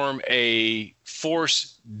form a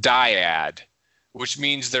force dyad, which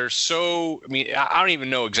means they're so, I don't even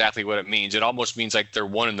know exactly what it means. It almost means like they're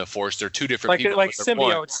one in the force. They're two different people. Like but they're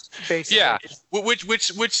one. symbiotes, basically. Yeah,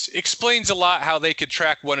 which explains a lot how they could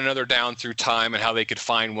track one another down through time and how they could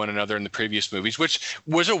find one another in the previous movies, which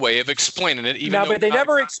was a way of explaining it. But they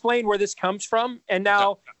never explain where this comes from. And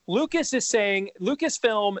now Lucas is saying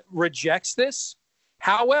Lucasfilm rejects this.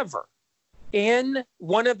 However, in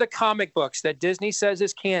one of the comic books that Disney says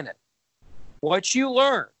is canon, what you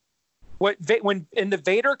learn, when in the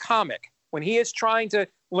Vader comic, when he is trying to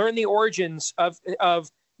learn the origins of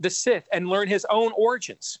the Sith and learn his own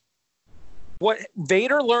origins, what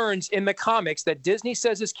Vader learns in the comics that Disney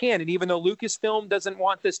says is canon, even though Lucasfilm doesn't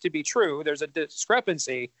want this to be true, there's a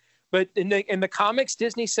discrepancy. But in the comics,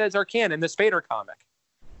 Disney says are canon. This Vader comic,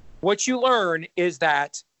 what you learn is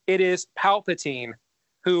that it is Palpatine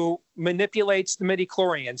who manipulates the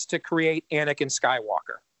midichlorians to create Anakin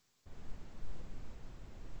Skywalker.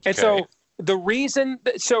 And so the reason,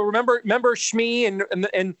 remember Shmi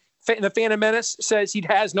and the Phantom Menace says he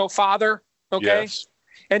has no father. Okay. Yes.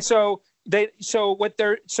 And so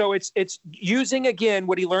it's using again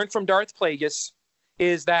what he learned from Darth Plagueis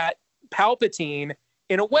is that Palpatine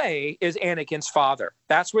in a way is Anakin's father.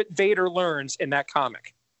 That's what Vader learns in that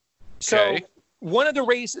comic. So one of the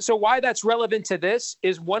reasons, why that's relevant to this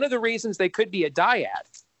is one of the reasons they could be a dyad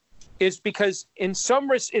is because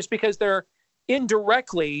because they're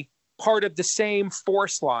indirectly part of the same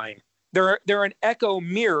force line. They're an echo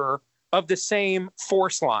mirror of the same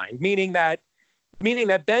force line, meaning that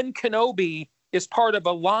Ben Kenobi is part of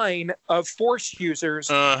a line of force users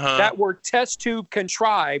that were test tube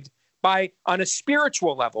contrived on a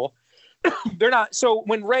spiritual level. They're not. So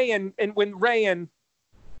when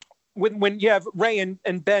you have Rey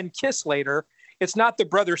and Ben kiss later, it's not the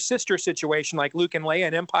brother-sister situation like Luke and Leia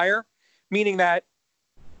in Empire, meaning that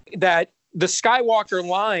the Skywalker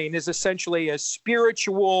line is essentially a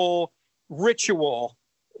spiritual ritual,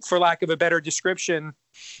 for lack of a better description.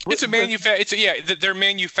 It's their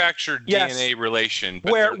manufactured DNA relation.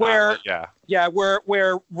 Where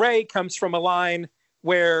Rey comes from a line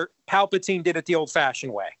where Palpatine did it the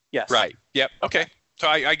old-fashioned way. Yes. Right. Yep. Okay. So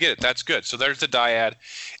I get it. That's good. So there's the dyad.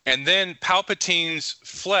 And then Palpatine's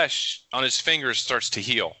flesh on his fingers starts to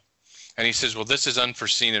heal. And he says, well, this is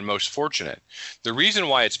unforeseen and most fortunate. The reason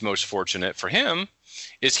why it's most fortunate for him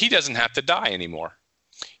is he doesn't have to die anymore.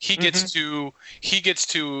 He gets to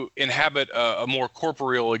inhabit a more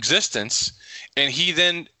corporeal existence, and he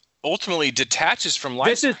then ultimately detaches from life.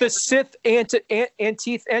 This is the Sith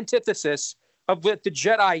antithesis of the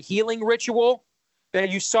Jedi healing ritual that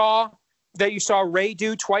you saw Rey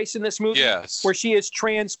do twice in this movie. Yes. Where she is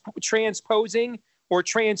transposing or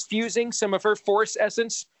transfusing some of her force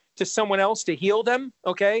essence to someone else to heal them.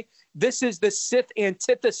 Okay. This is the Sith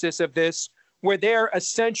antithesis of this, where they're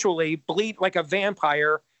essentially bleed like a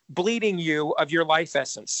vampire, bleeding you of your life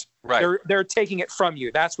essence. Right. They're taking it from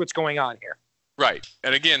you. That's what's going on here. Right.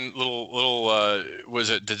 And again, little was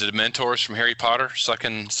it the Dementors from Harry Potter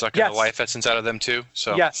sucking Yes. the life essence out of them too?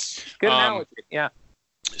 So yes. Good analogy. Yeah.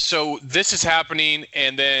 So this is happening,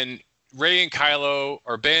 and then Rey and Kylo,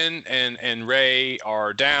 or Ben and Rey,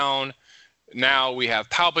 are down. Now we have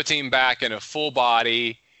Palpatine back in a full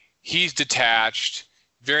body. He's detached.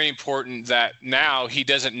 Very important that now he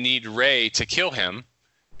doesn't need Rey to kill him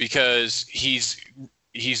because he's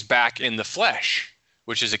back in the flesh,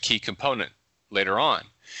 which is a key component later on.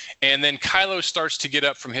 And then Kylo starts to get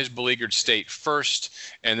up from his beleaguered state first,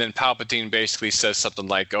 and then Palpatine basically says something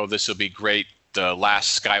like, oh, this will be great, the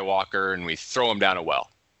last Skywalker, and we throw him down a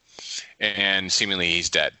well. And seemingly he's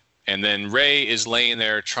dead. And then Rey is laying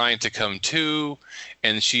there trying to come to,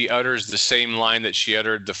 and she utters the same line that she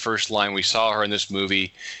uttered the first line we saw her in this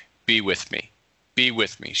movie, "Be with me. Be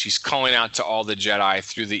with me." She's calling out to all the Jedi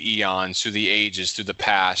through the eons, through the ages, through the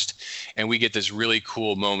past. And we get this really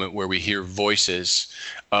cool moment where we hear voices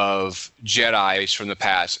of Jedis from the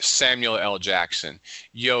past. Samuel L. Jackson,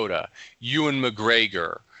 Yoda, Ewan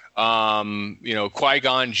McGregor,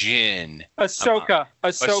 Qui-Gon Jinn, Ahsoka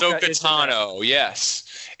Tano, yes,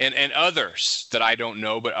 and others that I don't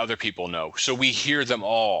know, but other people know. So we hear them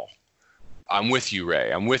all. I'm with you,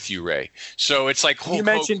 Rey. I'm with you, Rey. So it's like you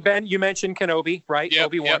mentioned Kenobi, right? Yep,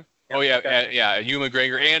 Obi-Wan. Yep. Oh yeah, yeah. Ewan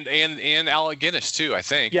McGregor and Alec Guinness too, I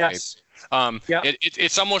think. Yes.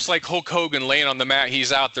 It's almost like Hulk Hogan laying on the mat.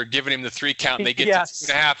 He's out there giving him the 3 count, and they get to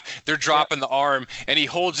 2.5. They're dropping the arm, and he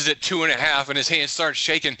holds it at 2.5, and his hand starts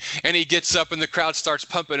shaking, and he gets up, and the crowd starts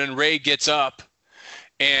pumping, and Rey gets up,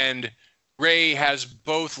 and Rey has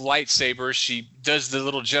both lightsabers. She does the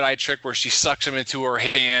little Jedi trick where she sucks them into her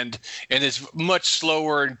hand and is much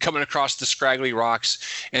slower and coming across the scraggly rocks,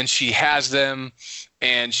 and she has them.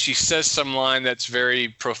 And she says some line that's very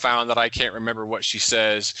profound that I can't remember what she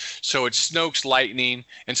says. So it's Snoke's lightning,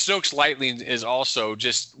 and Snoke's lightning is also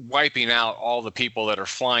just wiping out all the people that are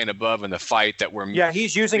flying above in the fight that were. Yeah,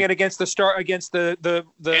 he's using it against the.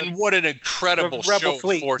 And what an incredible show of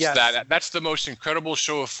force that's the most incredible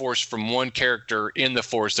show of force from one character in the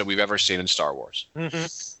Force that we've ever seen in Star Wars. Mm-hmm.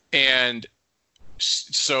 And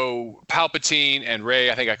so Palpatine and Rey,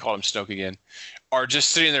 I think I called him Snoke again, are just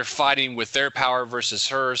sitting there fighting with their power versus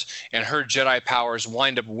hers, and her Jedi powers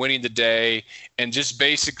wind up winning the day. And just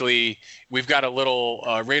basically, we've got a little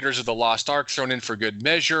Raiders of the Lost Ark thrown in for good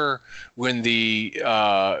measure when the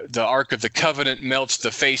Ark of the Covenant melts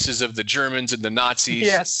the faces of the Germans and the Nazis.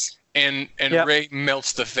 Yes. And Rey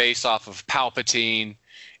melts the face off of Palpatine,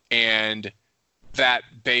 and that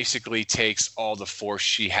basically takes all the force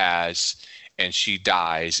she has, and she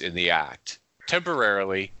dies in the act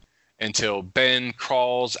temporarily, until Ben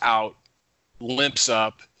crawls out, limps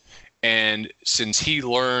up, and since he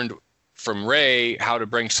learned from Rey how to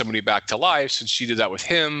bring somebody back to life, since she did that with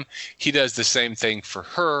him, he does the same thing for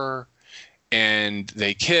her, and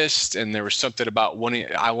they kissed, and there was something about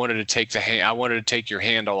I wanted to take your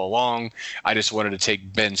hand all along. I just wanted to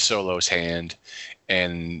take Ben Solo's hand,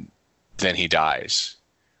 and then he dies,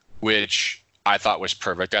 which I thought was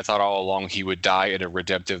perfect. I thought all along he would die in a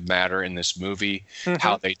redemptive manner in this movie. Mm-hmm.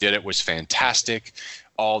 How they did it was fantastic.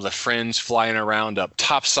 All the friends flying around up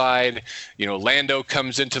topside. Lando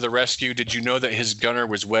comes into the rescue. Did you know that his gunner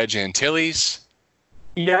was Wedge Antilles?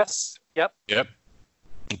 Yes. Yep.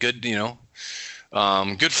 Good,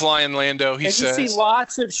 good flying Lando, he says. You see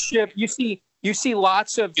lots of ship. You see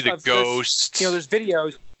lots of ghosts. There's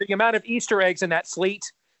videos. The amount of Easter eggs in that fleet.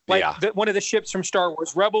 One of the ships from Star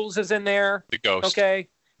Wars Rebels is in there. The Ghost. Okay.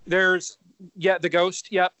 There's the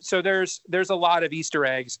Ghost. Yep. So there's a lot of Easter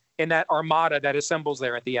eggs in that armada that assembles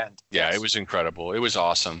there at the end. Yeah, yes. It was incredible. It was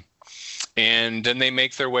awesome. And then they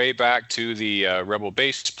make their way back to the Rebel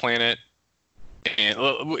base planet. And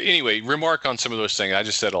anyway, remark on some of those things. I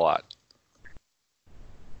just said a lot.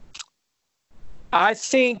 I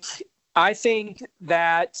think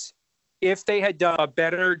that if they had done a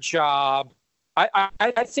better job,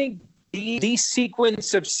 I think the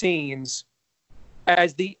sequence of scenes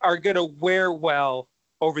are going to wear well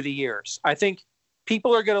over the years. I think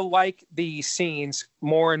people are going to like the scenes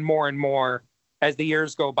more and more and more as the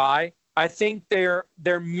years go by. I think they're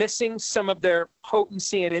missing some of their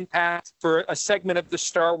potency and impact for a segment of the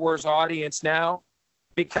Star Wars audience now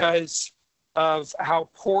because of how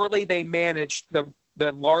poorly they managed the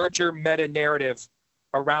larger meta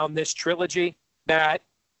around this trilogy. That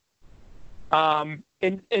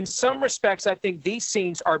in some respects, I think these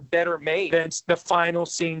scenes are better made than the final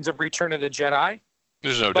scenes of Return of the Jedi.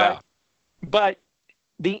 There's no doubt. But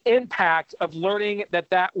the impact of learning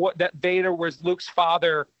that Vader was Luke's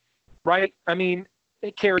father, right? I mean,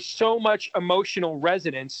 it carries so much emotional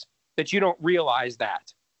resonance that you don't realize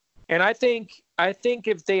that. And I think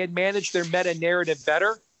if they had managed their meta narrative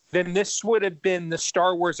better, then this would have been the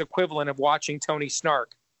Star Wars equivalent of watching Tony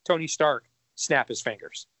Stark snap his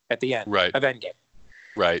fingers at the end of Endgame.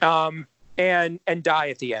 Right. And die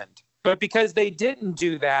at the end. But because they didn't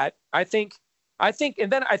do that, I think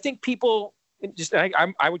people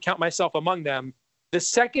I would count myself among them. The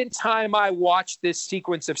second time I watched this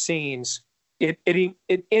sequence of scenes,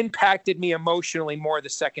 it impacted me emotionally more the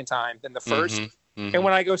second time than the first. Mm-hmm. Mm-hmm. And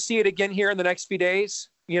when I go see it again here in the next few days,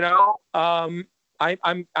 I'm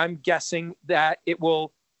guessing that it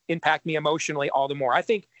will impact me emotionally all the more. I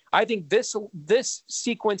think this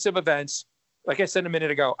sequence of events like I said a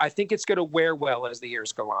minute ago, I think it's going to wear well as the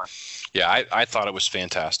years go on. Yeah, I thought it was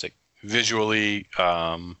fantastic. Visually,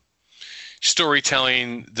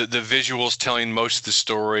 storytelling, the visuals telling most of the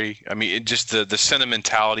story. I mean, it just the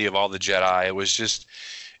sentimentality of all the Jedi.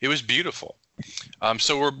 It was beautiful.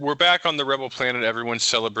 So we're back on the Rebel planet. Everyone's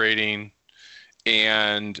celebrating,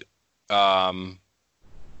 and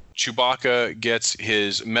Chewbacca gets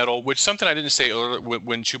his medal, which something I didn't say earlier.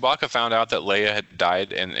 When Chewbacca found out that Leia had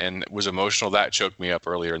died and was emotional, that choked me up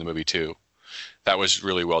earlier in the movie too. That was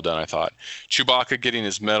really well done, I thought. Chewbacca getting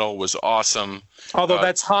his medal was awesome. Although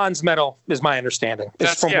that's Han's medal, is my understanding.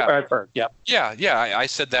 That's from what I've heard. Yeah. Yeah. I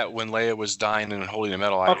said that when Leia was dying and holding the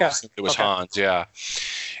medal. I think it was Han's. Yeah.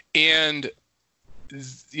 And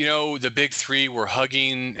the big three were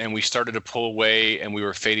hugging, and we started to pull away, and we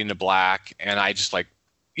were fading to black. And I just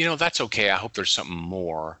that's okay. I hope there's something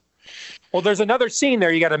more. Well, there's another scene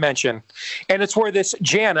there you got to mention, and it's where this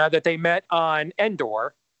Jannah that they met on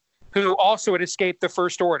Endor, who also had escaped the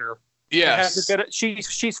First Order. Yes.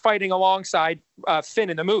 She's fighting alongside Finn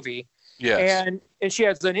in the movie. Yes. And she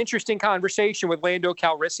has an interesting conversation with Lando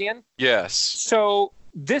Calrissian. Yes. So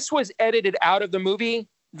this was edited out of the movie.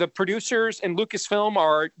 The producers and Lucasfilm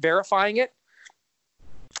are verifying it.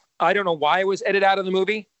 I don't know why it was edited out of the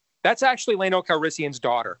movie. That's actually Lando Calrissian's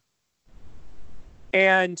daughter.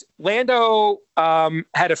 And Lando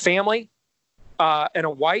had a family and a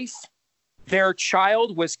wife. Their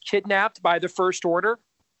child was kidnapped by the First Order.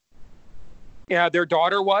 Yeah, their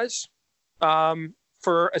daughter was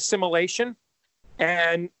for assimilation,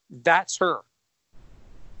 and that's her.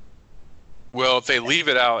 Well, if they leave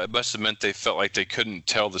it out, it must have meant they felt like they couldn't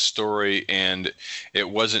tell the story, and it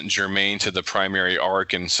wasn't germane to the primary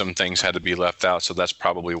arc, and some things had to be left out. So that's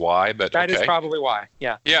probably why. But that is probably why.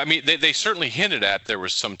 Yeah. Yeah, I mean, they certainly hinted at there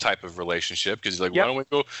was some type of relationship, because he's like,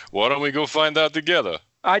 why don't we go find out together?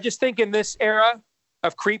 I just think in this era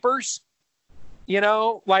of creepers,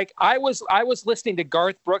 like I was listening to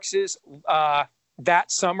Garth Brooks's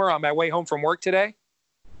That Summer on my way home from work today.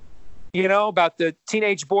 About the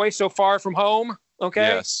teenage boy so far from home. Okay.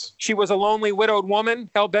 Yes. She was a lonely widowed woman,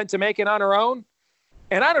 hell bent to make it on her own.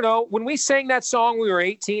 And I don't know, when we sang that song, we were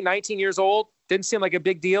 18, 19 years old. Didn't seem like a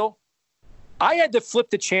big deal. I had to flip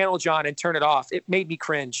the channel, John, and turn it off. It made me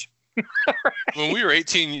cringe. When we were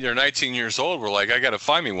 18 or 19 years old, we're like, I got to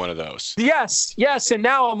find me one of those. Yes. And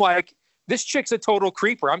now I'm like, this chick's a total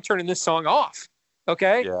creeper. I'm turning this song off.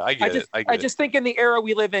 Okay. Yeah, I get it. I just think in the era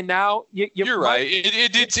we live in now, you're right.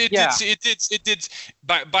 It did.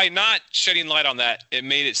 By not shedding light on that, it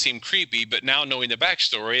made it seem creepy. But now knowing the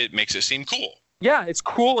backstory, it makes it seem cool. Yeah, it's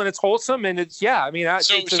cool and it's wholesome and it's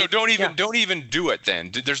So don't even do it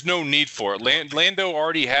then. There's no need for it. Lando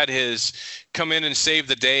already had his come in and save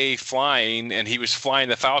the day flying, and he was flying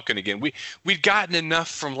the Falcon again. We'd gotten enough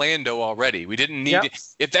from Lando already. We didn't need it.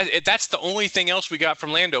 If that's the only thing else we got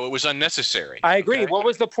from Lando, it was unnecessary. I agree. Okay? What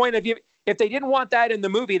was the point of you? If they didn't want that in the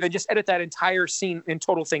movie, then just edit that entire scene and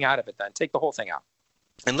total thing out of it. Then take the whole thing out.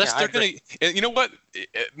 Unless they're going to, you know what?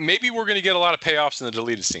 Maybe we're going to get a lot of payoffs in the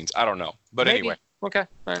deleted scenes. I don't know, but Maybe. Anyway. Okay.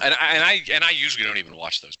 Right. And I usually don't even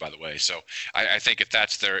watch those, by the way. So I think if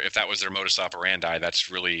that was their modus operandi,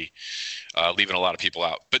 that's really leaving a lot of people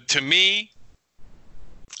out. But to me,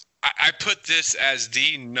 I put this as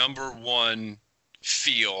the number one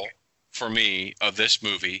feel for me of this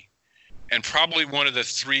movie, and probably one of the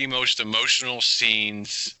three most emotional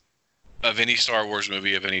scenes of any Star Wars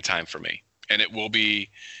movie of any time for me. And it will be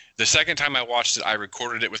the second time I watched it. I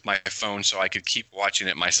recorded it with my phone so I could keep watching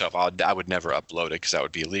it myself. I would never upload it because that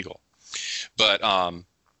would be illegal. But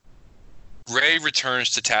Rey returns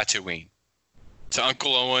to Tatooine, to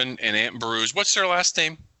Uncle Owen and Aunt Beru's. What's their last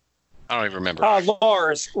name? I don't even remember.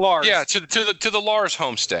 Lars. Yeah, to the Lars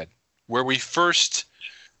homestead, where we first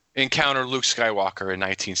encounter Luke Skywalker in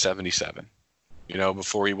 1977.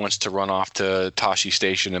 Before he wants to run off to Tashi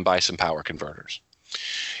Station and buy some power converters.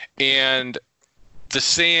 And the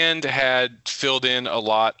sand had filled in a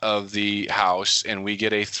lot of the house, and we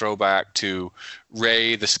get a throwback to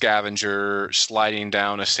Rey the scavenger sliding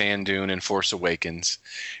down a sand dune in Force Awakens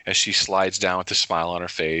as she slides down with a smile on her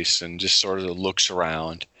face and just sort of looks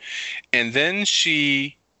around. And then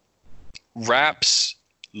she wraps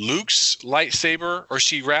Luke's lightsaber, or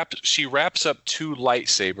she wraps up two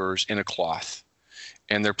lightsabers in a cloth,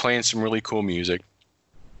 and they're playing some really cool music.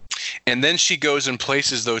 And then she goes and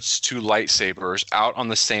places those two lightsabers out on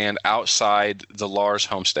the sand outside the Lars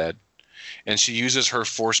homestead. And she uses her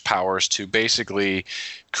force powers to basically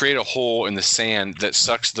create a hole in the sand that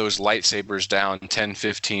sucks those lightsabers down 10,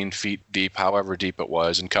 15 feet deep, however deep it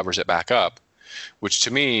was, and covers it back up. which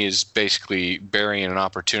to me is basically burying an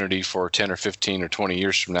opportunity for 10 or 15 or 20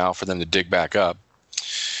 years from now for them to dig back up.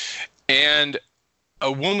 And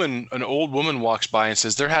an old woman walks by and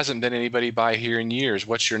says, "There hasn't been anybody by here in years.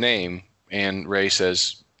 What's your name?" And Ray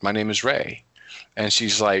says, "My name is Ray." And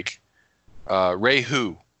she's like, "Ray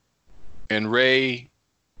who?" And Ray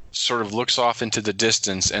sort of looks off into the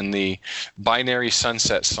distance, and the Binary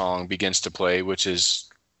Sunset song begins to play, which is,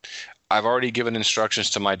 I've already given instructions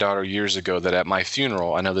to my daughter years ago that at my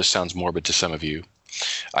funeral, I know this sounds morbid to some of you,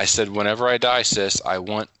 I said, whenever I die, sis, I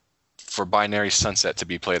want for Binary Sunset to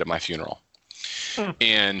be played at my funeral.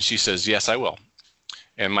 And she says, yes, I will.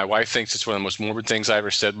 And my wife thinks it's one of the most morbid things I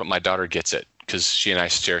ever said, but my daughter gets it because she and I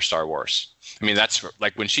share Star Wars. I mean, that's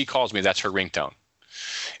like when she calls me, that's her ringtone.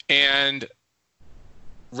 And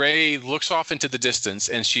Ray looks off into the distance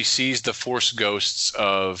and she sees the Force ghosts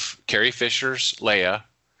of Carrie Fisher's Leia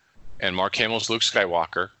and Mark Hamill's Luke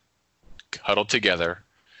Skywalker huddled together,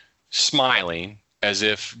 smiling as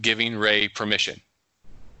if giving Ray permission.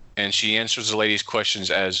 And she answers the lady's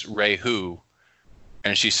questions as Ray who?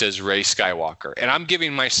 And she says Ray Skywalker. And I'm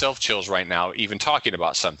giving myself chills right now, even talking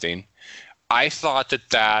about something. I thought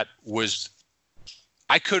that was,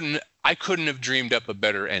 I couldn't have dreamed up a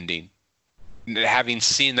better ending. Having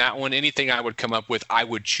seen that one, anything I would come up with, I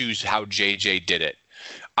would choose how JJ did it.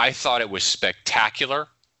 I thought it was spectacular.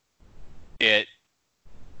 It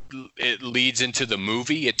leads into the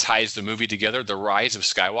movie. It ties the movie together, The Rise of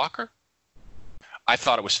Skywalker. I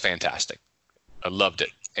thought it was fantastic. I loved it.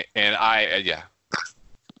 And yeah.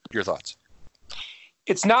 Your thoughts?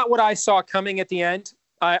 It's not what I saw coming at the end.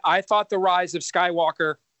 I thought The Rise of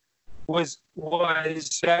Skywalker was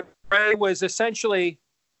that Rey was essentially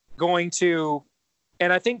going to,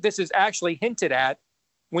 and I think this is actually hinted at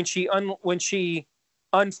when she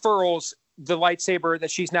unfurls the lightsaber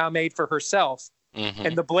that she's now made for herself,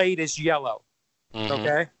 and the blade is yellow.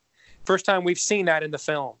 Okay, first time we've seen that in the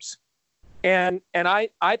films, and I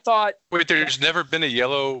thought, wait, there's never been a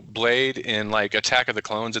yellow blade in like Attack of the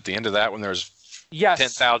Clones at the end of that when there's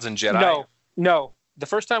 10,000 Jedi. No, the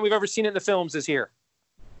first time we've ever seen it in the films is here.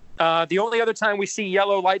 The only other time we see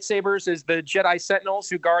yellow lightsabers is the Jedi Sentinels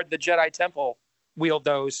who guard the Jedi Temple wield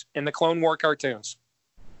those in the Clone War cartoons.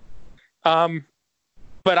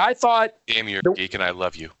 But I thought... Damn, you're a geek and I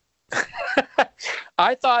love you.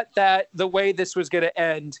 I thought that the way this was going to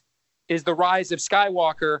end is The Rise of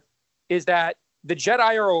Skywalker is that the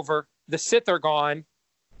Jedi are over, the Sith are gone,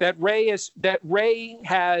 that Rey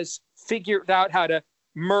has figured out how to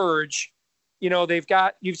merge. You know, they've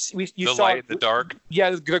got you the saw light, the dark.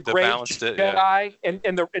 Yeah, the great Jedi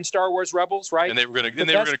in Star Wars Rebels, right? And they were going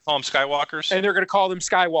to call them Skywalkers. And they're going to call them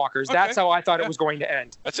Skywalkers. Okay. That's how I thought it was going to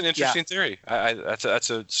end. That's an interesting theory. That's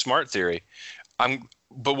a smart theory.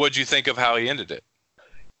 But what'd you think of how he ended it?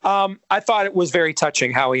 I thought it was very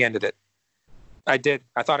touching how he ended it. I did.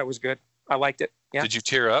 I thought it was good. I liked it. Yeah. Did you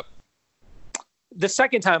tear up? The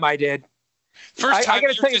second time I did. First time, I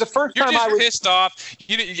got to tell you, the first time I was pissed off.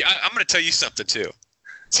 I'm going to tell you something too.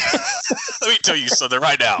 Let me tell you something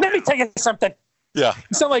right now. Let me tell you something. Yeah.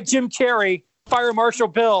 You sound like Jim Carrey, Fire Marshal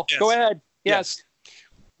Bill. Yes. Go ahead. Yes.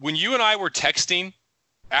 When you and I were texting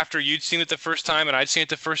after you'd seen it the first time and I'd seen it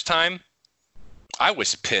the first time, I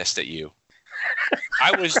was pissed at you.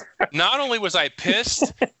 Not only was I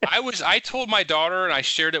pissed, I told my daughter and I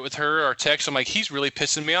shared it with her, our text. I'm like, he's really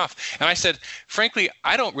pissing me off. And I said, frankly,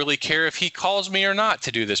 I don't really care if he calls me or not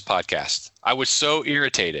to do this podcast. I was so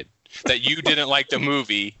irritated that you didn't like the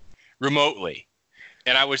movie remotely.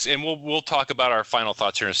 And we'll talk about our final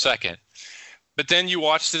thoughts here in a second. But then you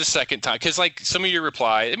watched it a second time because like some of your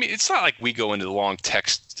reply, I mean, it's not like we go into the long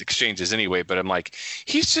text exchanges anyway, but I'm like,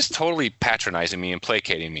 he's just totally patronizing me and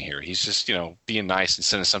placating me here. He's just, being nice and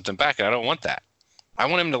sending something back. And I don't want that. I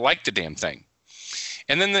want him to like the damn thing.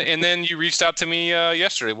 And then you reached out to me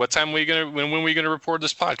yesterday. What time when are we going to record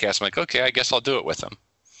this podcast? I'm like, okay, I guess I'll do it with him.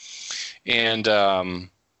 And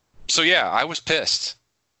so, yeah, I was pissed.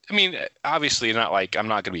 I mean, obviously not like I'm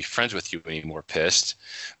not going to be friends with you anymore, pissed,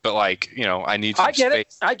 but like, I need some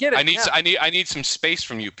space. I get it. I need some space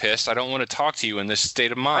from you, pissed. I don't want to talk to you in this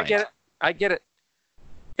state of mind. I get it.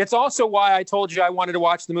 It's also why I told you I wanted to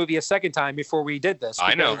watch the movie a second time before we did this.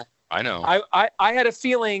 I know. I had a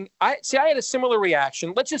feeling. I had a similar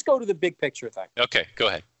reaction. Let's just go to the big picture thing. Okay, go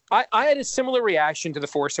ahead. I had a similar reaction to The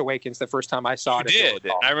Force Awakens the first time I saw it. You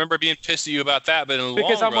did. I remember being pissed at you about that, but in the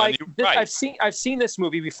because long I'm run, like, you're right. I've seen this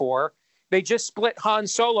movie before. They just split Han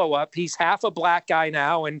Solo up. He's half a black guy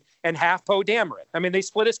now and half Poe Dameron. I mean, they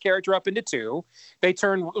split his character up into two. They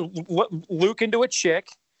turn Luke into a chick.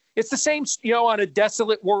 It's the same, on a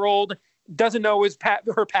desolate world, doesn't know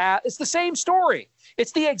her path. It's the same story.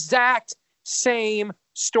 It's the exact same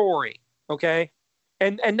story. Okay.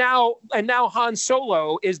 And now Han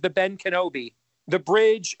Solo is the Ben Kenobi, the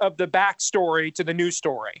bridge of the backstory to the new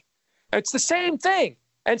story. It's the same thing.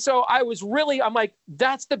 And so I'm like,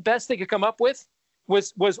 that's the best they could come up with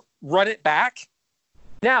was run it back.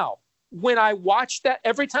 Now, when I watched that,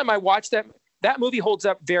 every time I watch that movie holds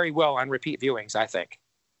up very well on repeat viewings, I think.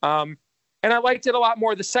 And I liked it a lot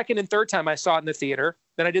more the second and third time I saw it in the theater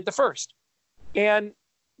than I did the first. And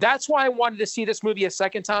that's why I wanted to see this movie a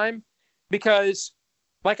second time, because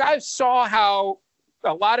like I saw how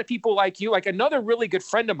a lot of people like you, like another really good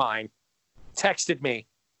friend of mine texted me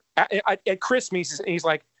at Christmas, and he's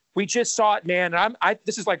like, we just saw it, man. And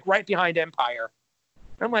this is like right behind Empire.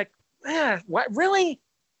 And I'm like, what, really?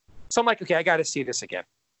 So I'm like, okay, I got to see this again.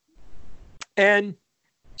 And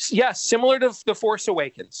yeah, similar to The Force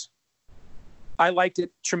Awakens, I liked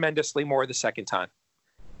it tremendously more the second time.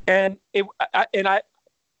 And I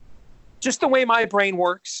just the way my brain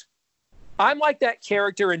works, I'm like that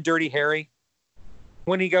character in Dirty Harry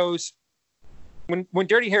when he goes, when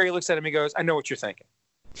Dirty Harry looks at him, he goes, I know what you're thinking.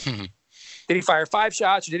 Did he fire 5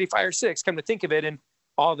 shots or did he fire 6? Come to think of it, and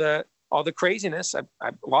all the craziness,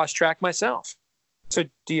 I lost track myself. So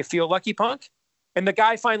do you feel lucky, punk? And the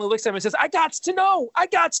guy finally looks at him and says, I got to know.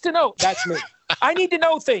 That's me. I need to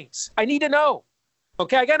know things. I need to know.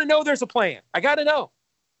 Okay, I got to know there's a plan. I got to know.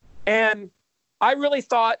 And I really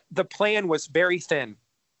thought the plan was very thin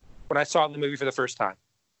when I saw the movie for the first time.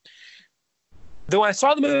 Though when I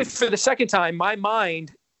saw the movie for the second time, my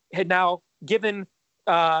mind had now given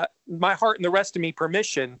my heart and the rest of me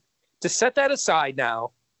permission to set that aside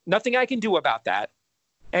now. Nothing I can do about that.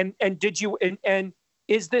 And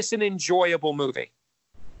is this an enjoyable movie?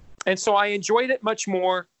 And so I enjoyed it much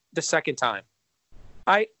more the second time.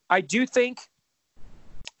 I do think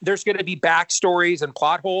there's going to be backstories and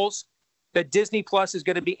plot holes that Disney Plus is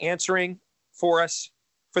going to be answering for us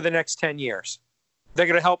for the next 10 years. They're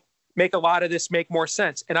going to help make a lot of this make more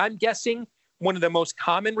sense. And I'm guessing one of the most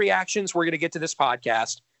common reactions we're going to get to this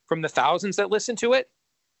podcast from the thousands that listen to it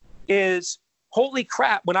is, holy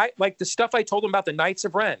crap, when I like the stuff I told them about the Knights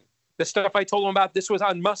of Ren, the stuff I told them about this was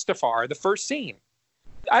on Mustafar, the first scene.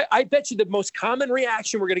 I bet you the most common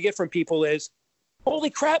reaction we're going to get from people is, holy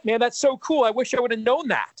crap, man, that's so cool. I wish I would have known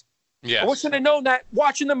that. Yes. I wish I would have known that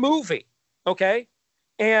watching the movie. Okay.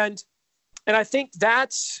 And I think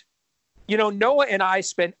that's, Noah and I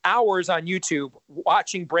spend hours on YouTube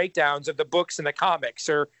watching breakdowns of the books and the comics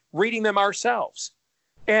or reading them ourselves.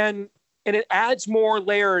 And it adds more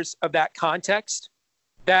layers of that context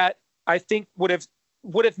that I think would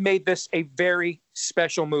have made this a very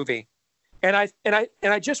special movie. And I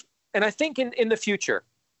think in the future,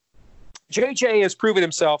 JJ has proven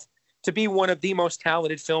himself to be one of the most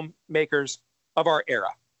talented filmmakers of our era.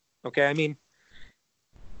 Okay. I mean,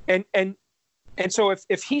 and so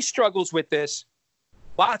if he struggles with this,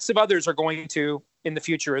 lots of others are going to in the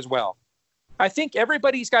future as well. I think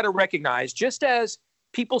everybody's got to recognize, just as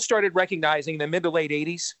people started recognizing in the mid to late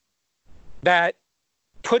 80s that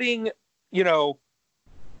putting,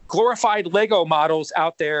 glorified Lego models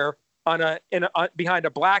out there behind a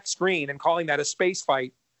black screen and calling that a space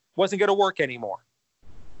fight wasn't going to work anymore.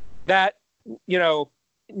 That,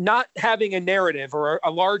 not having a narrative or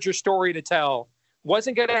a larger story to tell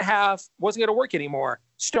wasn't going to work anymore.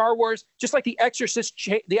 Star Wars, just like The Exorcist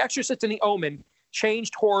and The Omen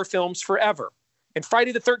changed horror films forever. And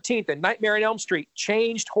Friday the 13th and Nightmare on Elm Street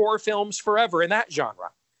changed horror films forever in that genre.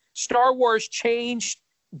 Star Wars changed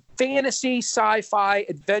fantasy, sci-fi,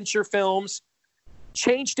 adventure films,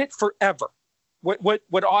 changed it forever.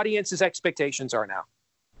 What audiences' expectations are now.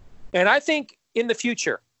 And I think in the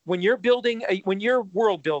future, when you're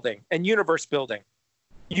world building and universe building,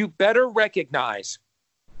 you better recognize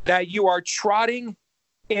that you are trotting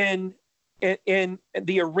in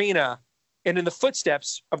the arena and in the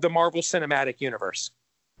footsteps of the Marvel Cinematic Universe.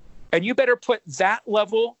 And you better put that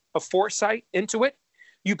level of foresight into it.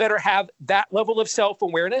 You better have that level of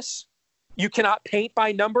self-awareness. You cannot paint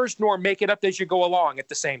by numbers nor make it up as you go along at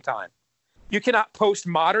the same time. You cannot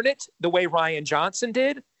postmodern it the way Rian Johnson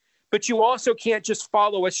did, but you also can't just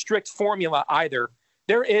follow a strict formula either.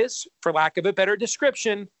 There is, for lack of a better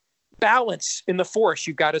description, balance in the force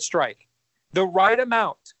you've got to strike. The right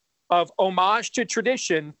amount of homage to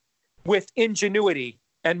tradition with ingenuity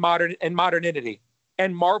and modernity.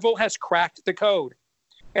 And Marvel has cracked the code.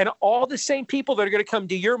 And all the same people that are going to come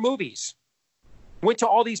to your movies went to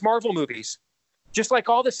all these Marvel movies. Just like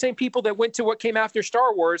all the same people that went to what came after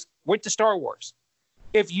Star Wars went to Star Wars.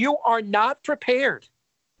 If you are not prepared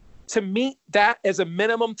to meet that as a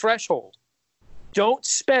minimum threshold, don't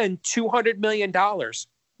spend $200 million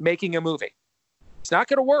making a movie. It's not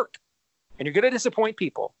going to work. and you're going to disappoint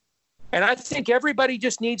people. And I think everybody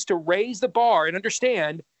just needs to raise the bar and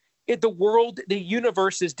understand the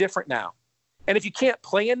universe is different now. And if you can't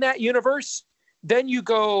play in that universe, then you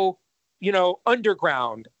go,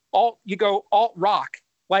 underground, you go alt rock,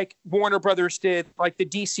 like Warner Brothers did, like the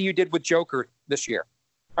DCU did with Joker this year.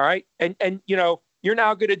 All right. And you're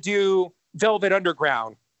now going to do Velvet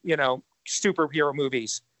Underground, superhero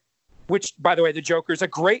movies, which, by the way, the Joker is a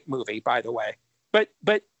great movie, by the way.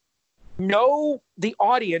 But know the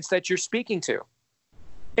audience that you're speaking to.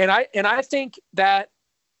 And I think that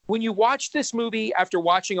when you watch this movie after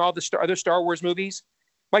watching all the other Star Wars movies,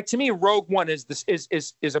 like, to me, Rogue One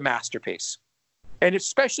is a masterpiece. And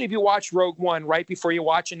especially if you watch Rogue One right before you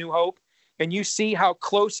watch A New Hope, and you see how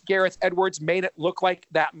close Gareth Edwards made it look like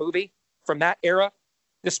that movie from that era,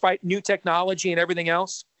 despite new technology and everything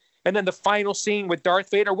else. And then the final scene with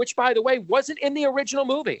Darth Vader, which, by the way, wasn't in the original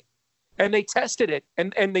movie. And they tested it,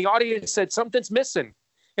 and the audience said something's missing.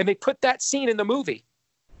 And they put that scene in the movie.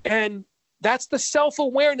 And that's the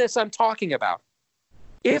self-awareness I'm talking about.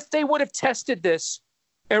 If they would have tested this,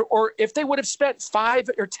 or if they would have spent 5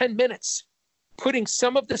 or 10 minutes putting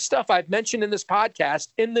some of the stuff I've mentioned in this podcast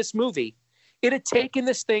in this movie, it had taken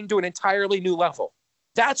this thing to an entirely new level.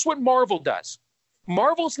 That's what Marvel does.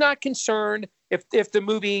 Marvel's not concerned if the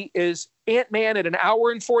movie is Ant-Man at 1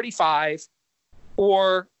 hour and 45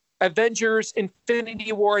 or Avengers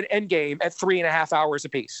Infinity War and Endgame at 3.5 hours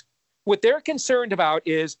apiece. What they're concerned about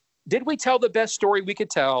is, did we tell the best story we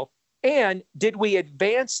could tell, and did we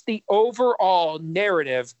advance the overall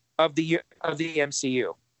narrative of the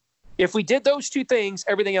MCU? If we did those two things,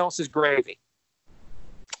 everything else is gravy.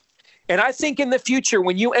 And I think in the future,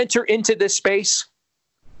 when you enter into this space,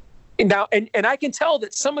 now, and I can tell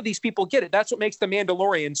that some of these people get it. That's what makes The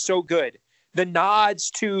Mandalorian so good. The nods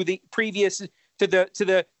to the previous to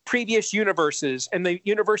the previous universes and the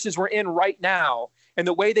universes we're in right now, and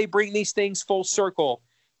the way they bring these things full circle.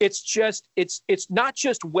 It's not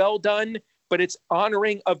just well done, but it's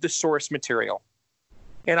honoring of the source material.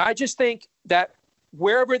 And I just think that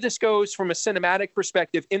wherever this goes from a cinematic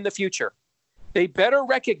perspective in the future, they better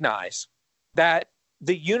recognize that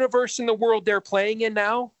the universe and the world they're playing in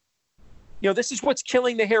now, this is what's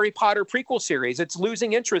killing the Harry Potter prequel series. It's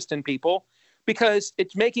losing interest in people because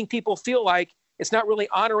it's making people feel like it's not really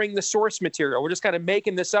honoring the source material. We're just kind of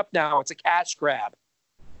making this up now. It's a cash grab.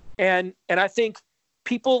 And I think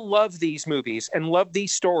people love these movies and love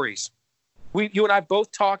these stories. You and I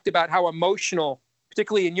both talked about how emotional,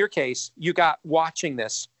 particularly in your case, you got watching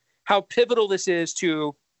this, how pivotal this is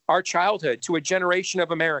to our childhood, to a generation of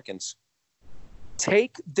Americans.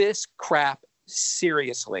 Take this crap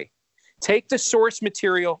seriously. Take the source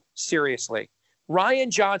material seriously. Rian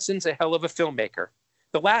Johnson's a hell of a filmmaker.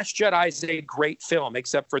 The Last Jedi is a great film,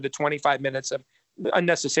 except for the 25 minutes of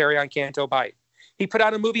unnecessary on Canto Bight. He put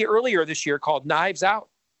out a movie earlier this year called Knives Out,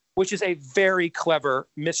 which is a very clever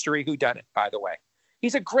mystery whodunit, by the way.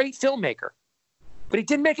 He's a great filmmaker, but he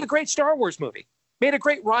didn't make a great Star Wars movie. Made a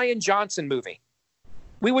great Rian Johnson movie.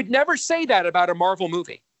 We would never say that about a Marvel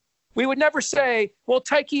movie. We would never say, well,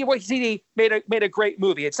 Taika Waititi made a great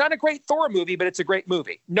movie. It's not a great Thor movie, but it's a great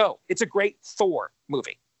movie. No, it's a great Thor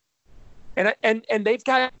movie. And they've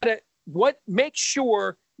got to make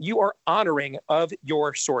sure you are honoring of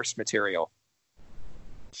your source material.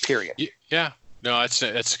 Period. Yeah. No,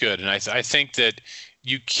 that's good. And I think that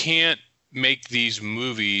you can't make these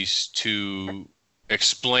movies to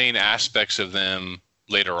explain aspects of them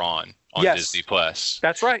later on yes. Disney Plus.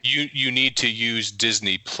 That's right. You need to use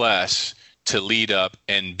Disney Plus to lead up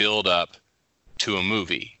and build up to a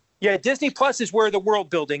movie. Yeah, Disney Plus is where the world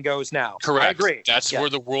building goes now. Correct. I agree. That's where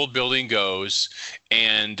the world building goes,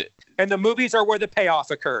 and the movies are where the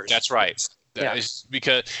payoff occurs. That's right. Yeah.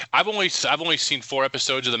 Because I've only seen 4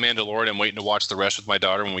 episodes of The Mandalorian. I'm waiting to watch the rest with my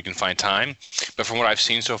daughter when we can find time. But from what I've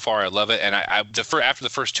seen so far, I love it. And after the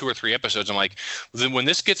first 2 or 3 episodes, I'm like, when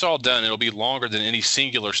this gets all done, it'll be longer than any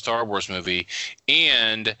singular Star Wars movie.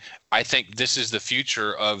 And I think this is the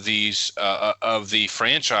future of these of the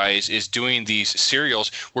franchise, is doing these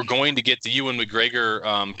serials. We're going to get the Ewan McGregor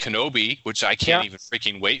Kenobi, which I can't even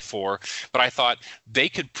freaking wait for. But I thought they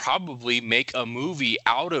could probably make a movie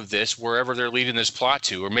out of this wherever they're leading this plot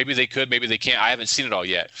to, or maybe they could, maybe they can't. I haven't seen it all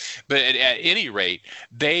yet. But at any rate,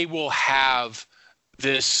 they will have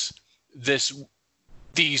this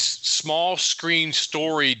these small screen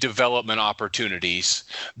story development opportunities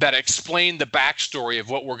that explain the backstory of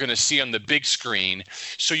what we're going to see on the big screen,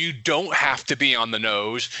 so you don't have to be on the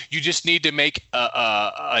nose. You just need to make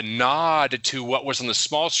a nod to what was on the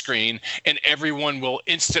small screen, and everyone will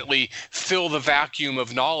instantly fill the vacuum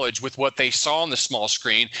of knowledge with what they saw on the small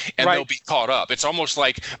screen, and they'll be caught up. It's almost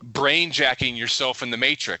like brain jacking yourself in the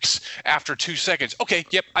Matrix after 2 seconds. Okay,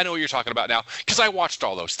 yep, I know what you're talking about now, because I watched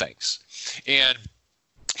all those things. And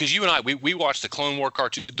because you and I, we watched the Clone War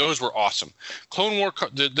cartoon. Those were awesome. Clone War,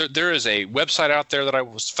 there is a website out there that I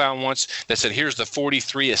found once that said, here's the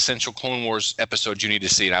 43 essential Clone Wars episodes you need to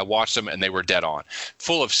see. And I watched them, and they were dead on.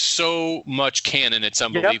 Full of so much canon, it's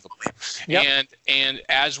unbelievable. Yep. And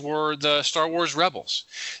as were the Star Wars Rebels.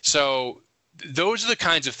 So those are the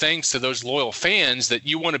kinds of things to those loyal fans that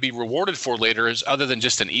you want to be rewarded for later, as other than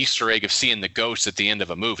just an Easter egg of seeing the ghost at the end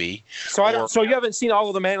of a movie. So so you haven't seen all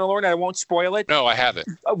of The Mandalorian? I won't spoil it. No, I haven't.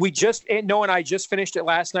 Noah and I just finished it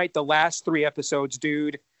last night. The last 3 episodes,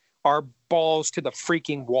 dude, are balls to the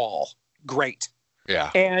freaking wall. Great.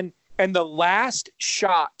 Yeah. And the last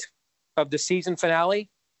shot of the season finale,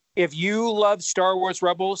 if you love Star Wars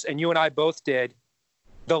Rebels, and you and I both did,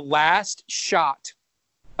 the last shot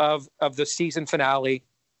of the season finale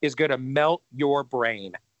is going to melt your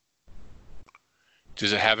brain.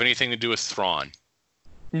 Does it have anything to do with Thrawn?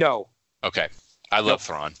 No. Okay. I love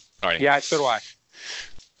Thrawn. All right. Yeah, so do I.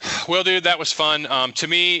 Well, dude, that was fun. To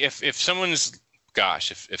me, if someone's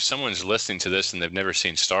listening to this and they've never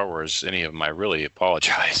seen Star Wars, any of them, I really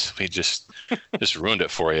apologize. We just ruined it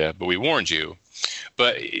for you, but we warned you.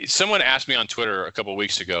 But someone asked me on Twitter a couple of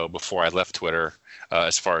weeks ago, before I left Twitter,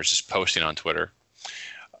 as far as just posting on Twitter,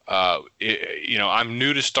 I'm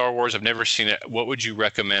new to Star Wars. I've never seen it. What would you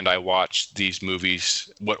recommend I watch these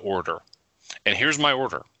movies? What order? And here's my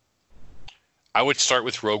order. I would start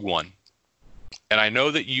with Rogue One. And I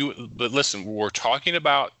know that but listen, we're talking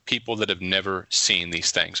about people that have never seen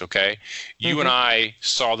these things, okay? You and I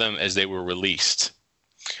saw them as they were released.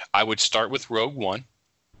 I would start with Rogue One,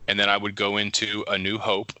 and then I would go into A New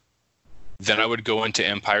Hope. Then I would go into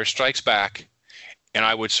Empire Strikes Back, and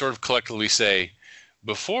I would sort of collectively say,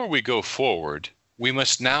 before we go forward, we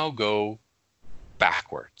must now go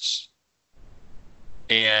backwards.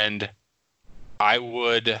 And I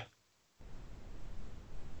would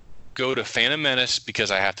go to Phantom Menace, because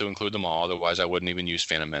I have to include them all. Otherwise, I wouldn't even use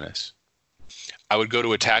Phantom Menace. I would go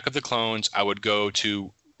to Attack of the Clones. I would go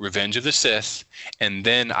to Revenge of the Sith. And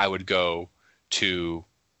then I would go to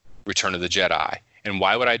Return of the Jedi. And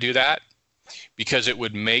why would I do that? Because it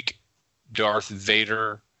would make Darth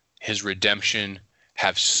Vader, his redemption,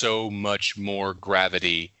 have so much more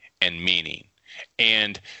gravity and meaning.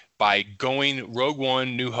 And by going Rogue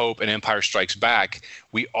One, New Hope, and Empire Strikes Back,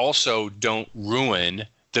 we also don't ruin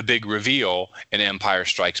the big reveal in Empire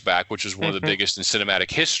Strikes Back, which is one of the biggest in cinematic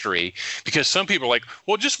history, because some people are like,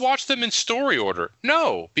 well, just watch them in story order.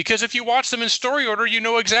 No, because if you watch them in story order, you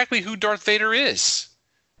know exactly who Darth Vader is.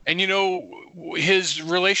 And you know his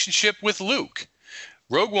relationship with Luke.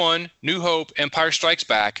 Rogue One, New Hope, Empire Strikes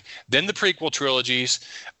Back, then the prequel trilogies.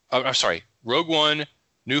 Rogue One,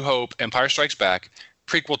 New Hope, Empire Strikes Back,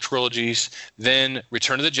 prequel trilogies, then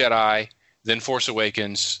Return of the Jedi, then Force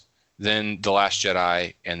Awakens, then The Last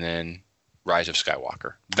Jedi, and then Rise of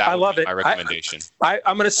Skywalker. I love it. My recommendation. I'm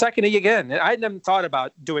going to second it again. I hadn't thought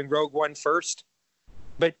about doing Rogue One first,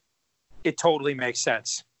 but it totally makes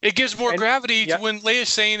sense. It gives more gravity to when Leia's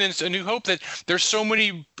saying in A New Hope that there's so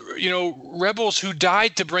many, rebels who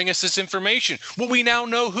died to bring us this information. Well, we now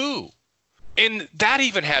know who. And that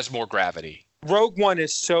even has more gravity. Rogue One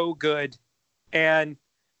is so good. And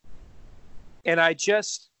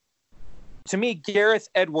to me, Gareth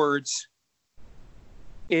Edwards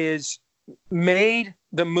made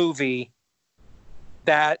the movie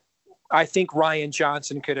that I think Rian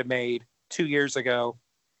Johnson could have made 2 years ago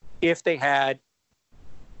if they had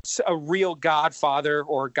a real godfather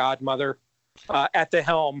or godmother at the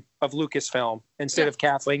helm of Lucasfilm instead of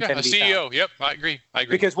Kathleen Kennedy. A CEO. Yep, I agree.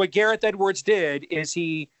 Because what Gareth Edwards did is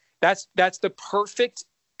that's the perfect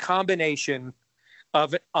combination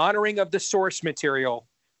of an honoring of the source material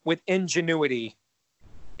with ingenuity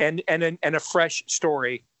and a fresh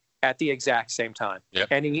story at the exact same time. Yep.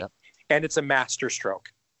 And it's a master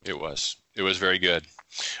stroke. It was very good.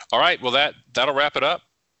 All right, well that'll wrap it up.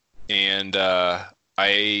 And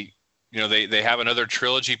they have another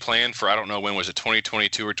trilogy planned for, I don't know, when was it,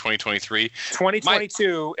 2022 or 2023?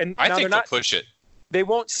 2022. And I think they'll push it. They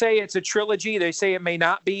won't say it's a trilogy. They say it may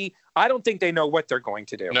not be. I don't think they know what they're going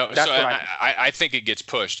to do. No, that's so I think it gets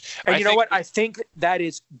pushed. And you know what? I think that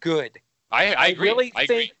is good. I agree. I really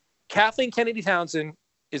think Kathleen Kennedy Townsend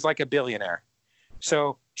is like a billionaire.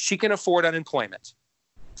 So she can afford unemployment.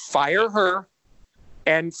 Fire her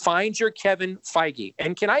and find your Kevin Feige.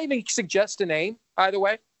 And can I even suggest a name, by the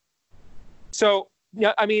way? So,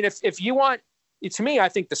 yeah, I mean, if you want, to me, I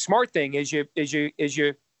think the smart thing is you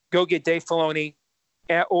go get Dave Filoni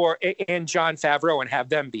and Jon Favreau and have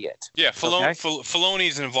them be it. Yeah,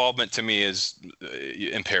 Filoni's involvement to me is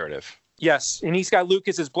imperative. Yes, and he's got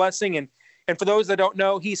Lucas's blessing, and for those that don't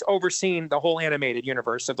know, he's overseen the whole animated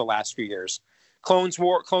universe of the last few years. Clone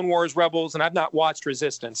Wars, Rebels, and I've not watched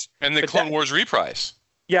Resistance. And the Clone Wars reprise.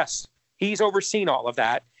 Yes, he's overseen all of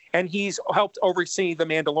that, and he's helped oversee The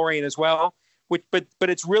Mandalorian as well. But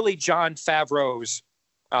it's really Jon Favreau's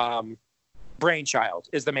brainchild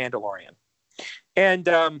is The Mandalorian. And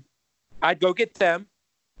I'd go get them,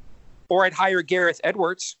 or I'd hire Gareth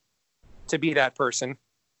Edwards to be that person.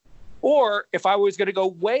 Or if I was going to go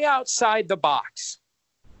way outside the box,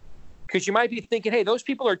 because you might be thinking, hey, those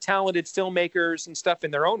people are talented filmmakers and stuff in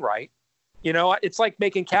their own right. You know, it's like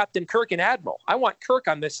making Captain Kirk an admiral. I want Kirk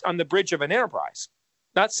on the bridge of an Enterprise,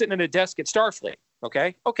 not sitting at a desk at Starfleet.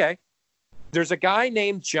 Okay. There's a guy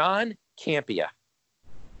named John Campea,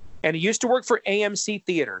 and he used to work for AMC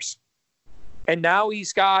Theaters. And now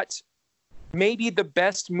he's got maybe the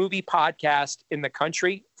best movie podcast in the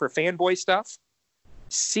country for fanboy stuff.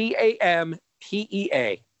 Campea.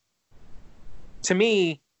 To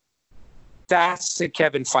me, that's the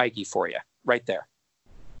Kevin Feige for you right there.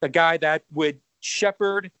 The guy that would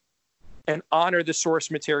shepherd and honor the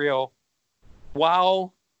source material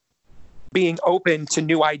while being open to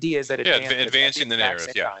new ideas that advancing the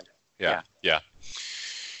narrative. Yeah.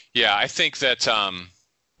 I think that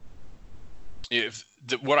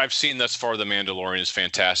what I've seen thus far, The Mandalorian is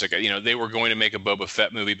fantastic. You know, they were going to make a Boba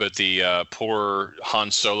Fett movie, but the poor Han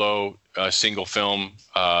Solo single film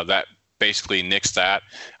that basically nixed that.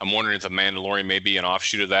 I'm wondering if The Mandalorian may be an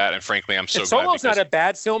offshoot of that. And frankly, I'm so glad. Solo's not a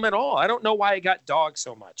bad film at all. I don't know why it got dogged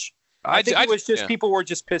so much. I think it was just people were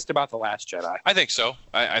just pissed about The Last Jedi. I think so.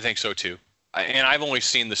 I think so too. And I've only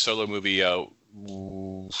seen the Solo movie 2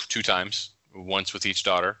 times, once with each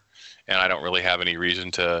daughter. And I don't really have any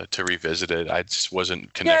reason to revisit it. I just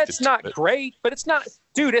wasn't connected. Yeah, it's not great, but it's not,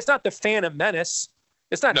 dude. It's not the Phantom Menace.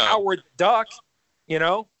 It's not Howard the Duck. You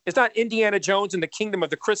know, it's not Indiana Jones and the Kingdom of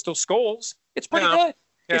the Crystal Skulls. It's pretty good.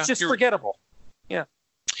 Yeah, it's just forgettable. Yeah.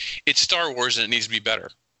 It's Star Wars, and it needs to be better.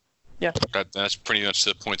 Yeah. That's pretty much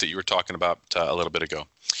the point that you were talking about a little bit ago.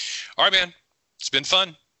 All right, man. It's been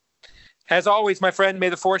fun. As always, my friend. May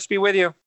the Force be with you.